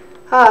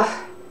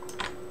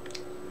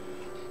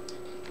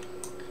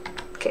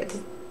 Okay, it's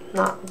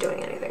not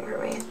doing anything for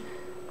me.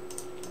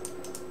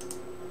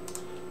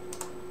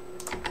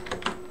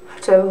 I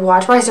have to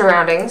watch my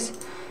surroundings.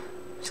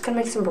 I'm just gonna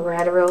make some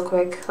bread real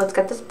quick. Let's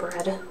get this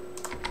bread.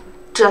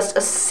 Just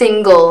a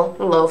single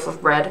loaf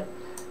of bread.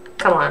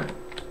 Come on.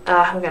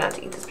 I'm gonna have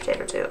to eat this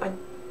potato too.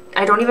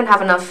 I don't even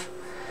have enough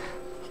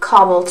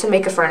cobble to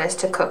make a furnace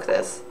to cook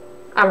this.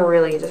 I'm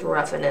really just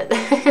roughing it.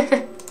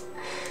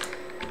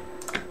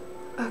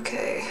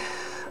 Okay.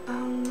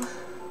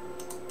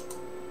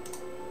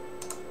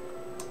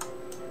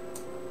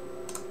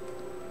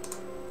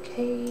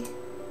 Okay.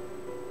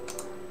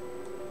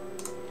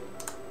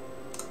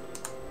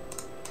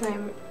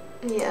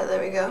 Yeah,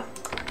 there we go.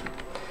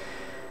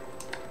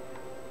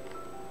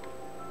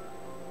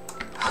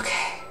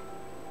 Okay.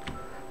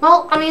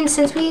 Well, I mean,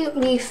 since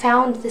we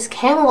found this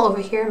camel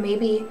over here,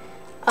 maybe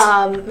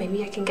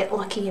I can get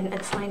lucky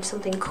and find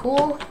something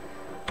cool.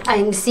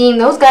 I'm seeing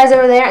those guys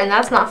over there, and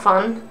that's not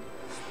fun.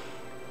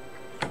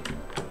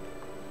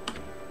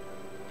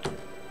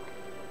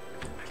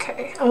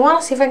 Okay, I want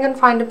to see if I can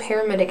find a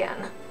pyramid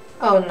again.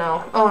 Oh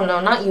no,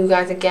 not you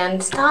guys again.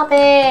 Stop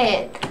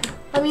it!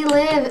 Let me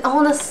live.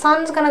 Oh, the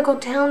sun's gonna go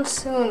down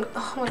soon.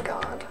 Oh my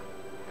god.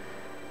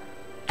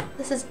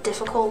 This is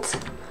difficult.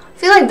 I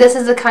feel like this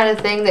is the kind of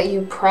thing that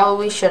you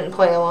probably shouldn't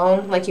play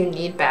alone. Like, you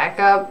need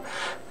backup.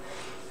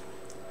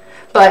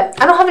 But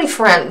I don't have any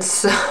friends,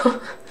 so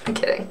I'm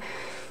kidding.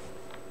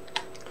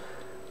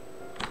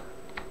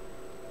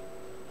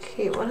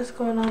 Okay, what is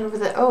going on over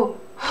there? Oh,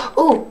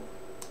 oh,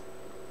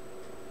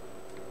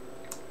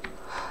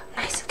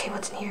 nice. Okay,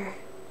 what's in here?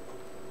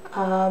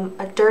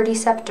 A dirty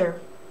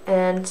scepter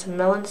and some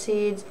melon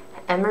seeds,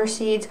 emmer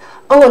seeds.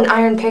 Oh, an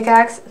iron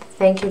pickaxe.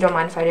 Thank you. Don't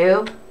mind if I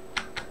do.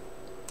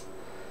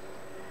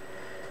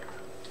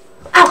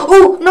 Ow!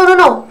 Oh,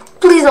 no.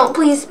 Please don't,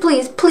 please.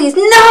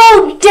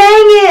 No!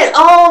 Dang it!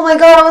 Oh my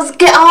god,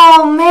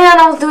 oh man,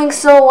 I was doing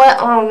so well.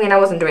 Oh, I mean, I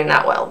wasn't doing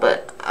that well,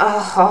 but,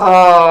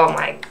 oh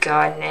my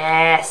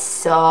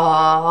goodness.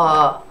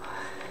 I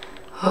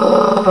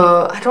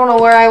don't know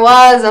where I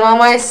was, and all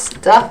my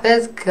stuff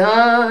is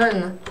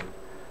gone.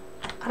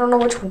 I don't know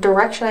which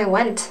direction I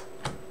went.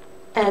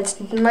 And it's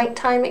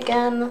nighttime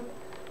again.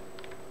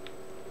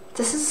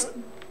 This is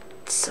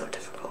so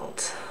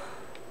difficult.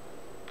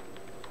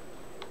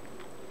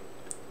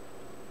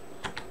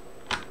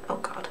 Oh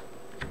god.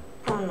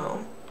 Oh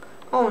no.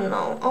 Oh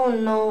no, oh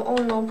no, oh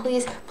no,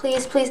 please,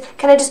 please, please.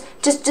 Can I just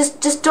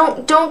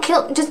don't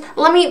kill, just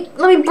let me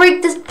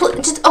break this,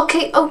 just,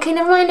 okay,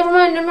 never mind.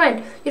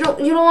 You don't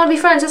want to be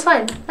friends, that's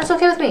fine. That's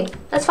okay with me,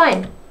 that's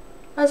fine.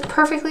 That's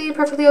perfectly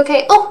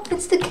okay. Oh,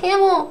 it's the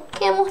camel.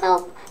 Camel,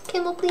 help.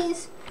 Camel,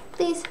 please,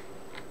 please.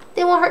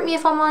 They won't hurt me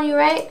if I'm on you,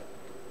 right?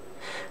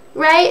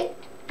 Right?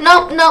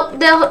 No, no.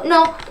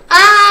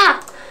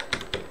 Ah!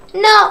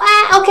 No,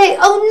 ah, okay.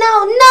 Oh,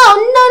 no.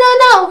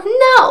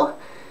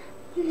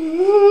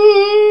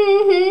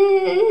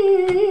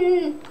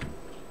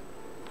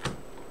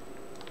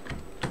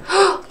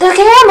 The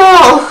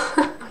camel!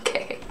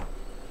 Okay.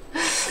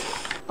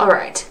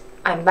 Alright,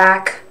 I'm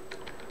back.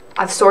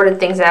 I've sorted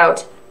things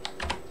out.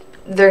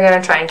 They're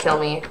gonna try and kill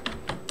me.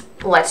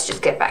 Let's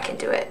just get back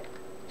into it.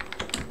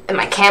 And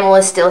my camel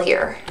is still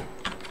here.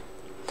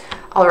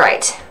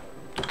 Alright.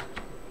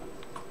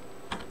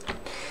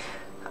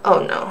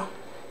 Oh no.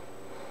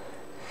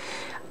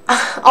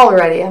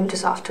 Already, I'm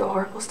just off to a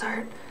horrible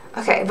start.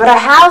 Okay, but I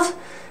have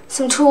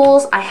some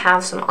tools. I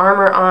have some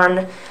armor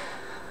on.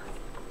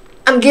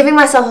 I'm giving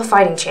myself a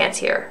fighting chance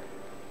here.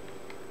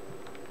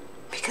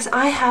 Because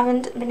I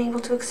haven't been able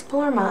to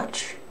explore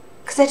much.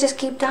 Because I just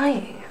keep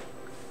dying.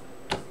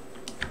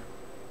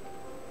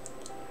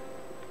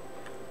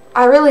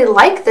 I really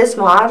like this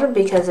mod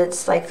because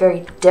it's like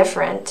very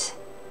different.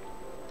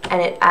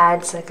 And it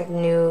adds like a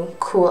new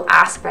cool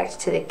aspect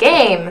to the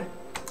game.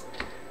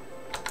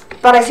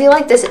 But I feel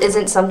like this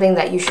isn't something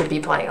that you should be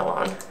playing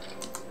alone.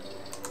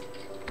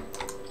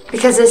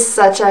 Because it's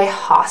such a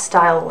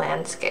hostile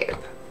landscape.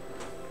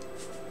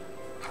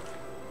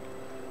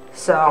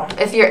 So,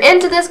 if you're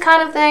into this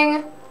kind of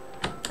thing,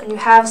 and you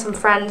have some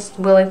friends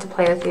willing to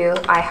play with you,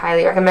 I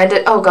highly recommend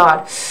it. Oh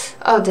god.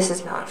 Oh, this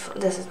is not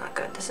good. This is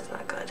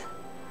not good.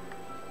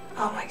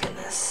 Oh my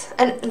goodness.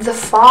 And the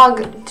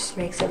fog just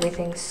makes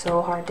everything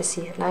so hard to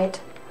see at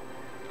night.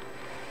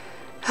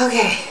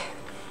 Okay.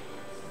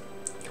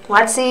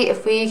 Let's see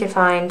if we can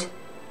find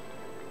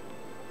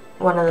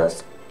one of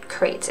those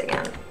crates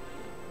again.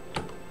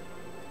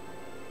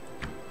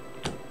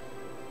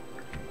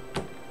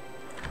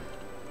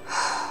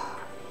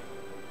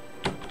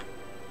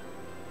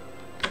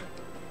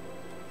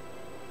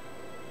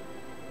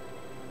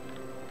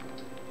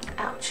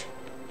 Ouch.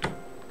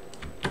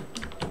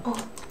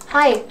 Oh,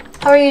 hi.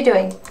 How are you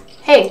doing?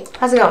 Hey,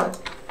 how's it going?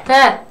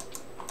 Ah.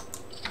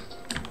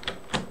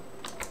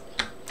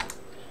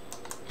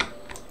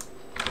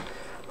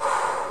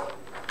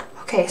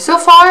 Okay, so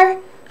far,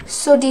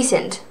 so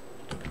decent.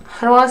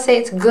 I don't want to say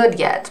it's good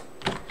yet,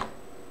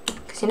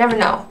 because you never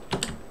know.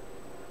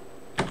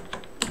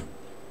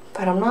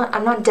 But I'm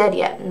not dead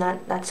yet, and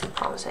that's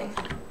promising.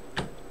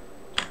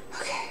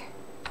 Okay.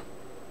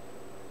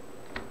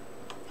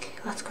 Okay,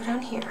 let's go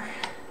down here.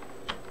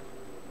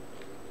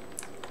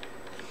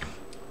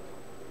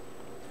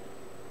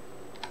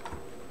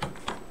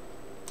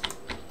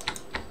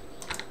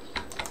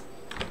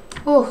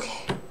 Okay.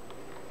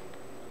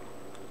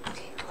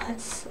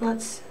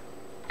 Let's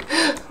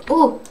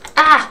ooh,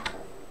 ah!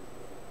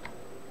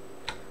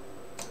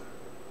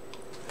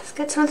 Let's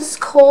get some of this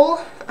coal.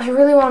 I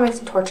really want to make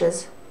some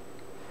torches.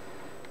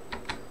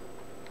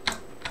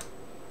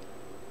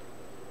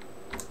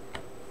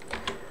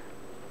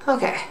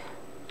 Okay.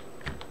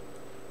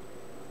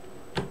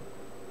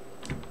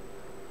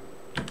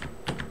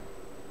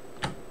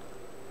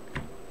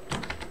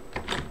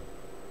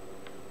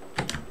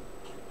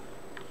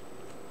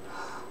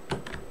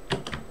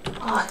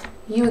 Oh,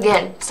 you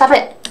again. Stop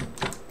it.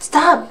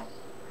 Stop!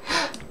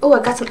 Oh,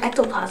 I got some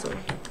ectoplasm.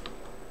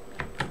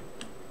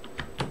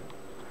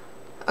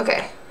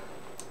 Okay.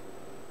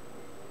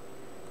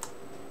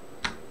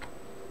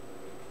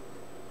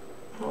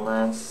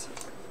 Let's...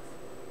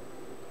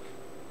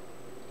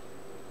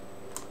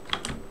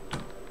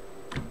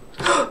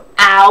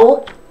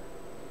 Ow!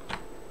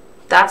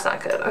 That's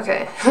not good.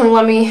 Okay.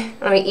 let me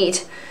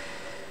eat.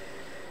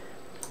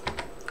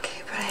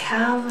 Okay, but I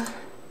have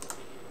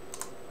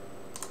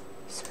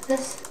some of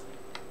this.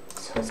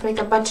 So let's make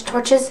a bunch of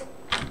torches.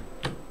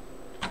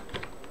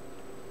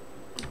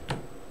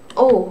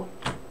 Oh.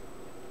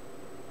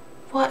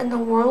 What in the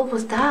world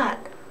was that?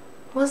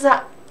 What was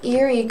that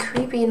eerie,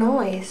 creepy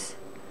noise?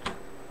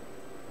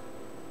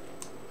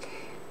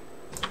 Okay.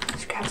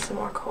 Let's grab some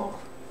more coal.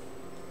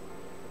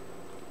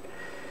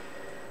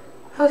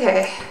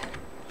 Okay.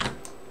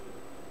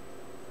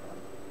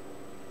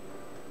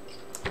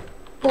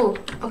 Ooh,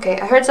 okay,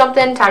 I heard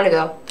something. Time to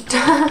go.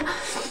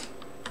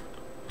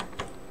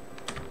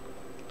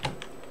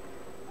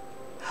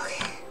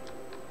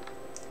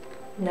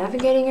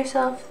 Navigating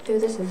yourself through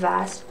this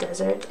vast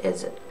desert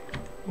is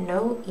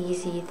no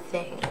easy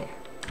thing.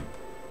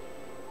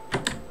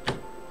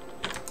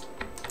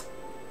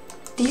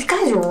 These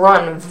guys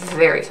run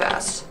very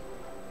fast.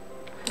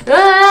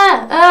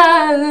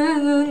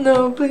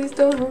 No, please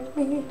don't hurt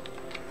me.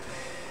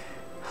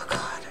 Oh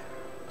god.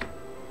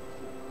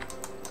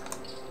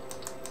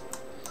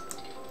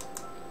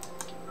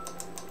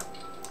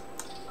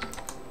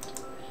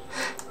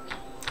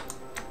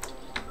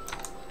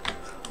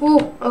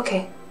 Ooh,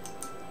 okay.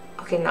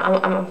 Okay, no,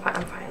 I'm fine.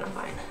 I'm fine. I'm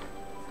fine.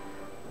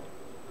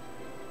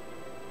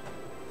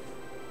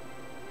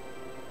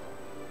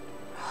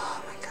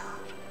 Oh my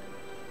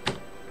god.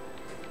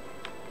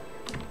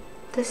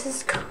 This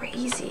is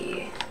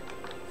crazy.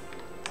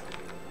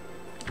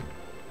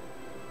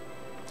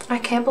 I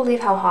can't believe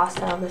how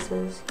hostile this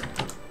is.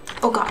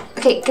 Oh god.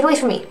 Okay, get away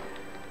from me.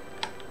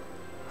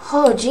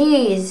 Oh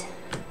jeez.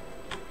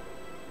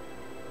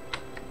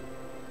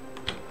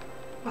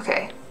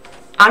 Okay.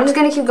 I'm just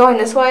gonna keep going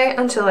this way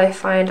until I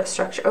find a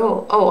structure.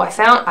 Oh,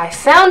 I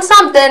found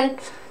something.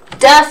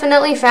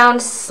 Definitely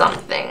found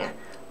something.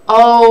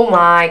 Oh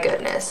my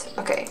goodness.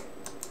 Okay.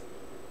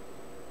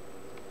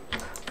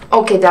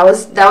 Okay, that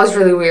was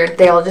really weird.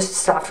 They all just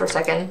stopped for a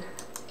second.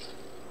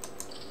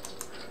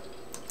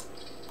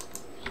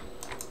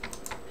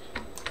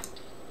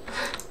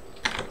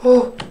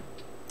 Oh.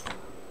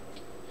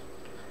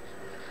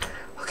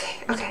 Okay.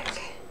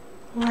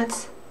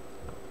 Let's.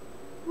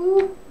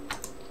 Ooh.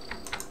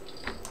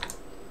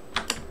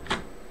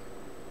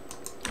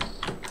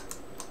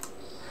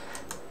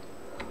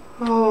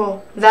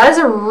 Oh, that is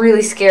a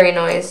really scary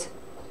noise.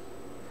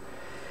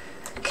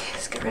 Okay,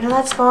 let's get rid of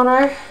that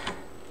spawner.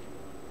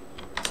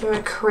 Is there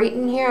a crate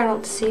in here? I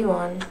don't see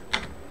one.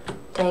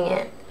 Dang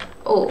it.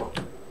 Oh.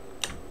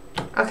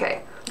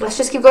 Okay, let's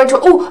just keep going to.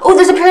 Oh,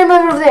 there's a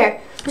pyramid over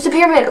there. There's a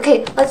pyramid.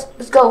 Okay, let's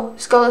go.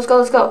 Let's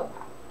go.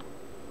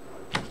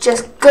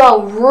 Just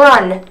go,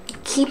 run.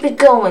 Keep it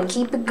going.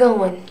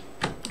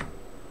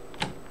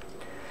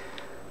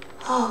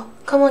 Oh,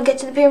 come on, get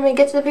to the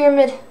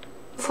pyramid.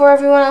 Before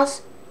everyone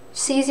else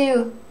sees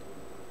you.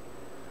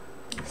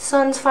 The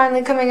sun's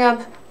finally coming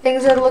up.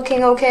 Things are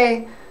looking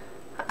okay,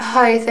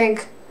 I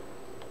think.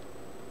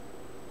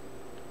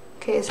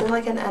 Okay, is there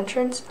like an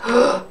entrance?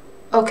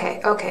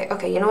 Okay,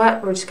 you know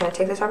what? We're just gonna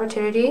take this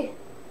opportunity.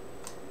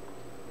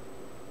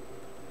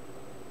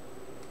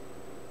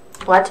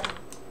 What?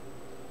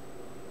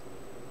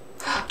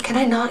 Can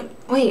I not?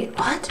 Wait,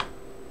 what?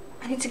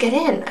 I need to get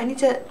in. Do I need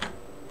to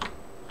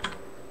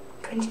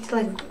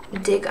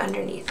like dig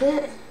underneath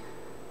it?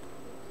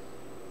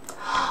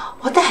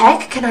 What the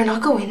heck? Can I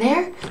not go in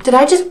there? Did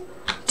I just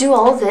do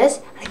all of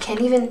this? I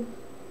can't even.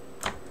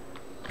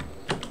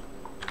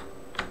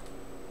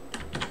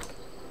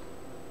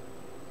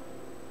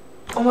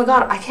 Oh my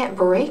god, I can't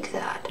break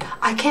that.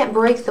 I can't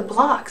break the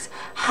blocks.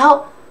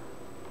 How?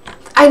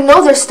 I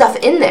know there's stuff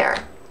in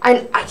there.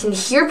 I can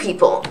hear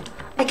people.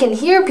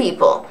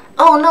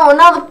 Oh no,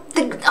 now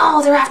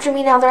oh, they're after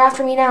me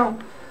now.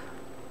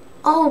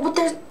 Oh, but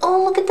there's,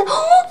 oh, look at the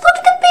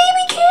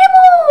baby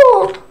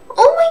camel.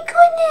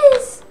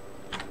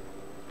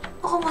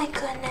 Oh my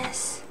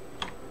goodness.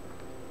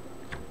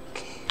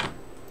 Okay.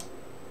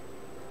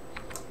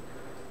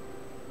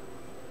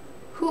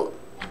 Who?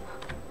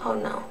 Oh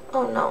no.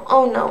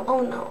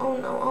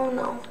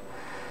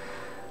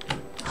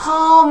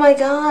 Oh my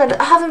god,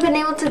 I haven't been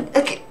able to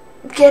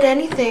get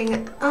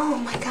anything. Oh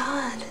my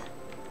god.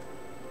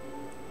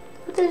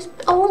 Look at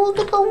the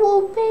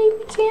little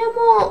baby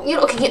camel. You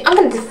know, okay, I'm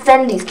gonna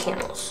defend these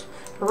camels,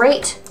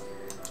 right?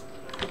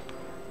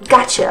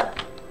 Gotcha.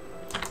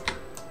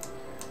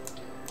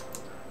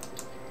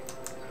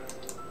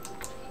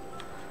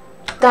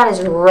 That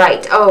is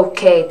right.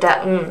 Okay,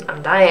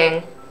 I'm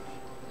dying.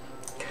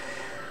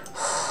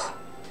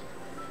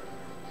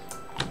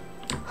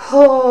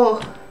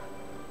 Oh.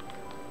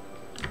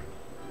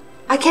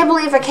 I can't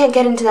believe I can't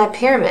get into that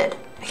pyramid.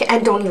 I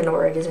don't even know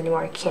where it is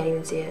anymore. I can't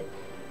even see it.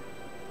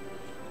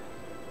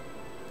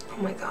 Oh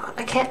my god.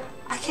 I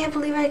can't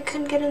believe I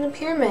couldn't get in the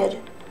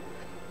pyramid.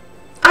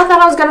 I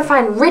thought I was gonna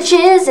find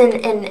riches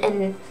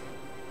and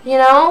you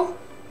know,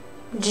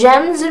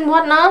 gems and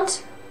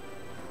whatnot.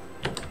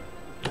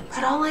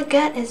 But all I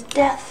get is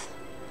death.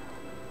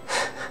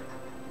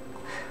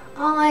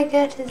 All I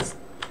get is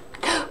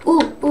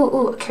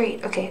ooh, a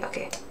crate.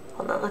 Okay.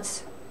 Hold on,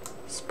 let's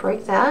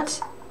break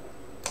that.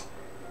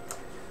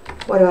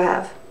 What do I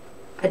have?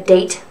 A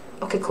date.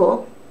 Okay,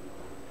 cool.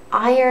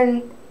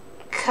 Iron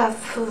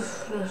cuff.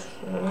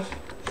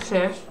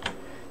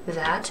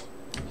 That.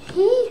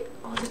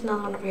 Oh, there's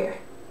another one over here.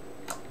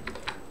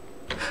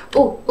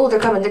 Oh, they're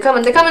coming. I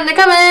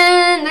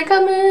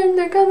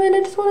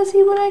just want to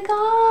see what I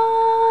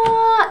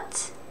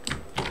got.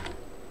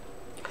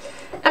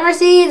 Emmer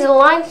seeds, a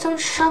limestone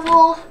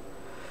shovel.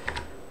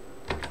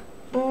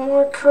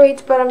 More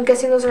crates, but I'm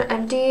guessing those are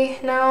empty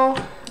now.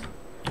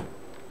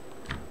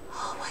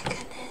 Oh my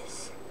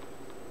goodness.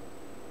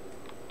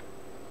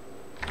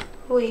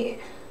 Wait.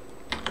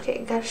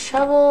 Okay, got a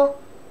shovel.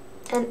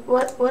 And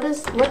what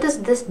does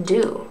this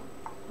do?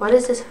 What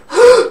is this?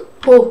 Oh,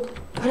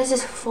 what is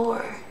this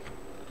for?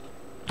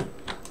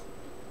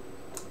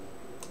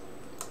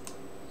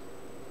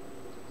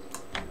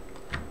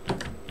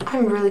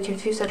 I'm really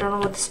confused. I don't know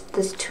what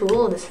this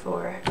tool is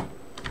for.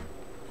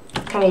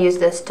 Can I use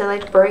this to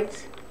like break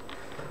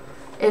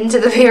into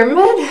the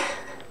pyramid?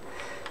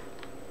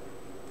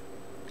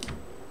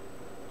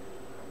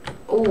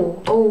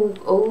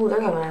 Oh, they're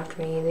coming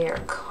after me. They are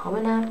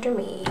coming after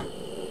me.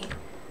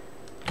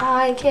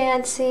 I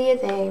can't see a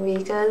thing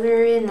because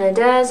we're in the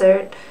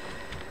desert.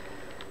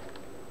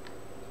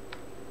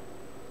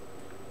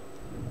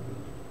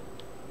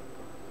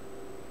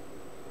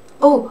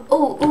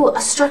 Ooh, a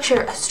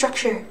structure, a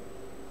structure.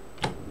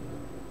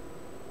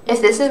 If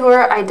this is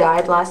where I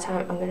died last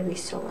time, I'm gonna be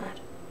so mad.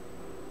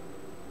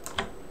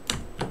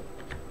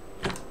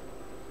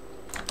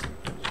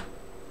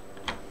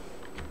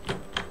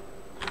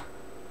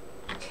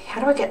 Okay,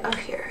 how do I get up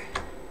here?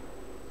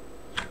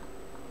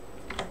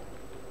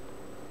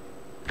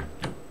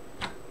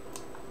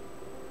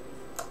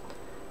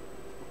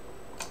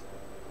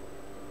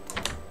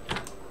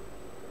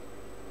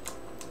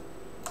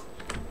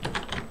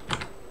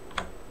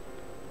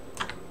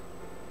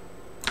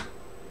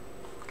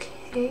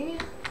 Okay.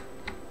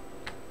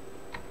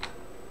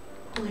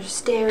 Oh, there's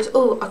stairs.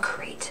 Oh, a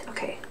crate.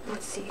 Okay,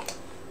 let's see.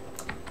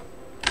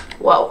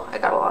 Whoa, I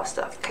got a lot of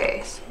stuff.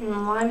 Okay,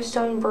 some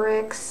limestone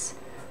bricks,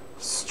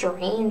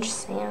 strange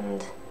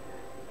sand,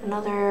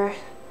 a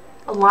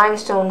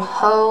limestone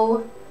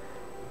hoe,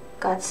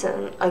 got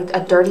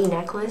a dirty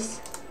necklace.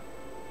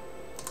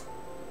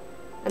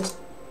 I just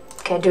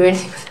can't do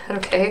anything with that,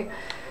 okay?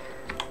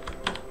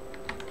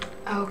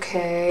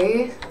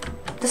 Okay.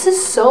 This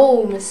is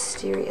so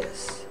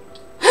mysterious.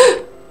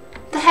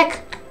 The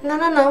heck? No,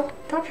 no, no.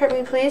 Don't hurt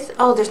me, please.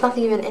 Oh, there's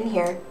nothing even in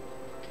here.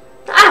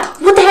 Ah!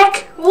 What the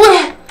heck?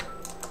 What?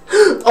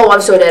 Oh,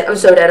 I'm so dead. I'm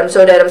so dead. I'm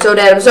so dead. I'm so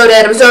dead. I'm so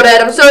dead. I'm so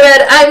dead. I'm so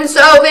dead. I'm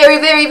so very,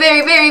 very,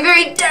 very, very,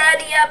 very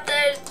dead.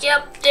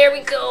 Yep, there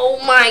we go.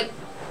 My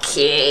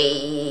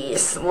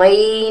case.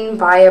 Slain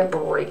by a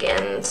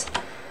brigand.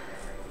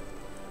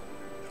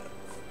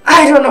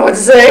 I don't know what to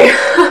say.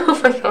 Oh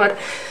my god.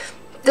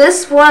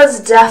 This was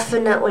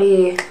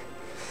definitely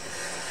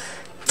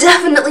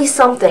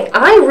something.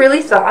 I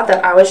really thought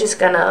that I was just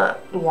gonna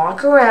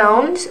walk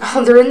around.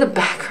 Oh, they're in the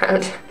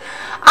background.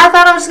 I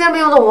thought I was gonna be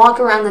able to walk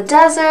around the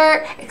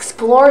desert,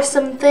 explore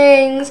some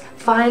things,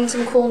 find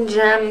some cool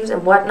gems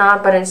and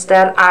whatnot, but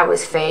instead I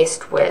was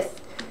faced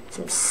with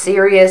some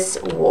serious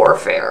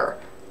warfare.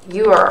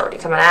 You are already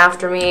coming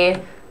after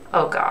me.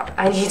 Oh god,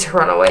 I need to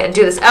run away and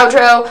do this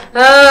outro.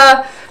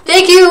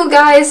 Thank you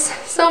guys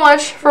so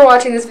much for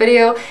watching this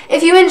video.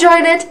 If you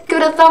enjoyed it, give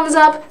it a thumbs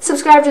up,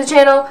 subscribe to the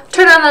channel,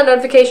 turn on that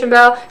notification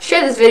bell,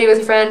 share this video with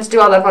your friends,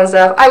 do all that fun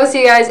stuff. I will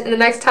see you guys in the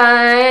next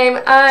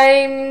time.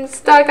 I'm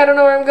stuck, I don't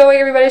know where I'm going,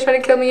 everybody's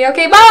trying to kill me.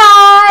 Okay,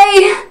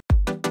 bye!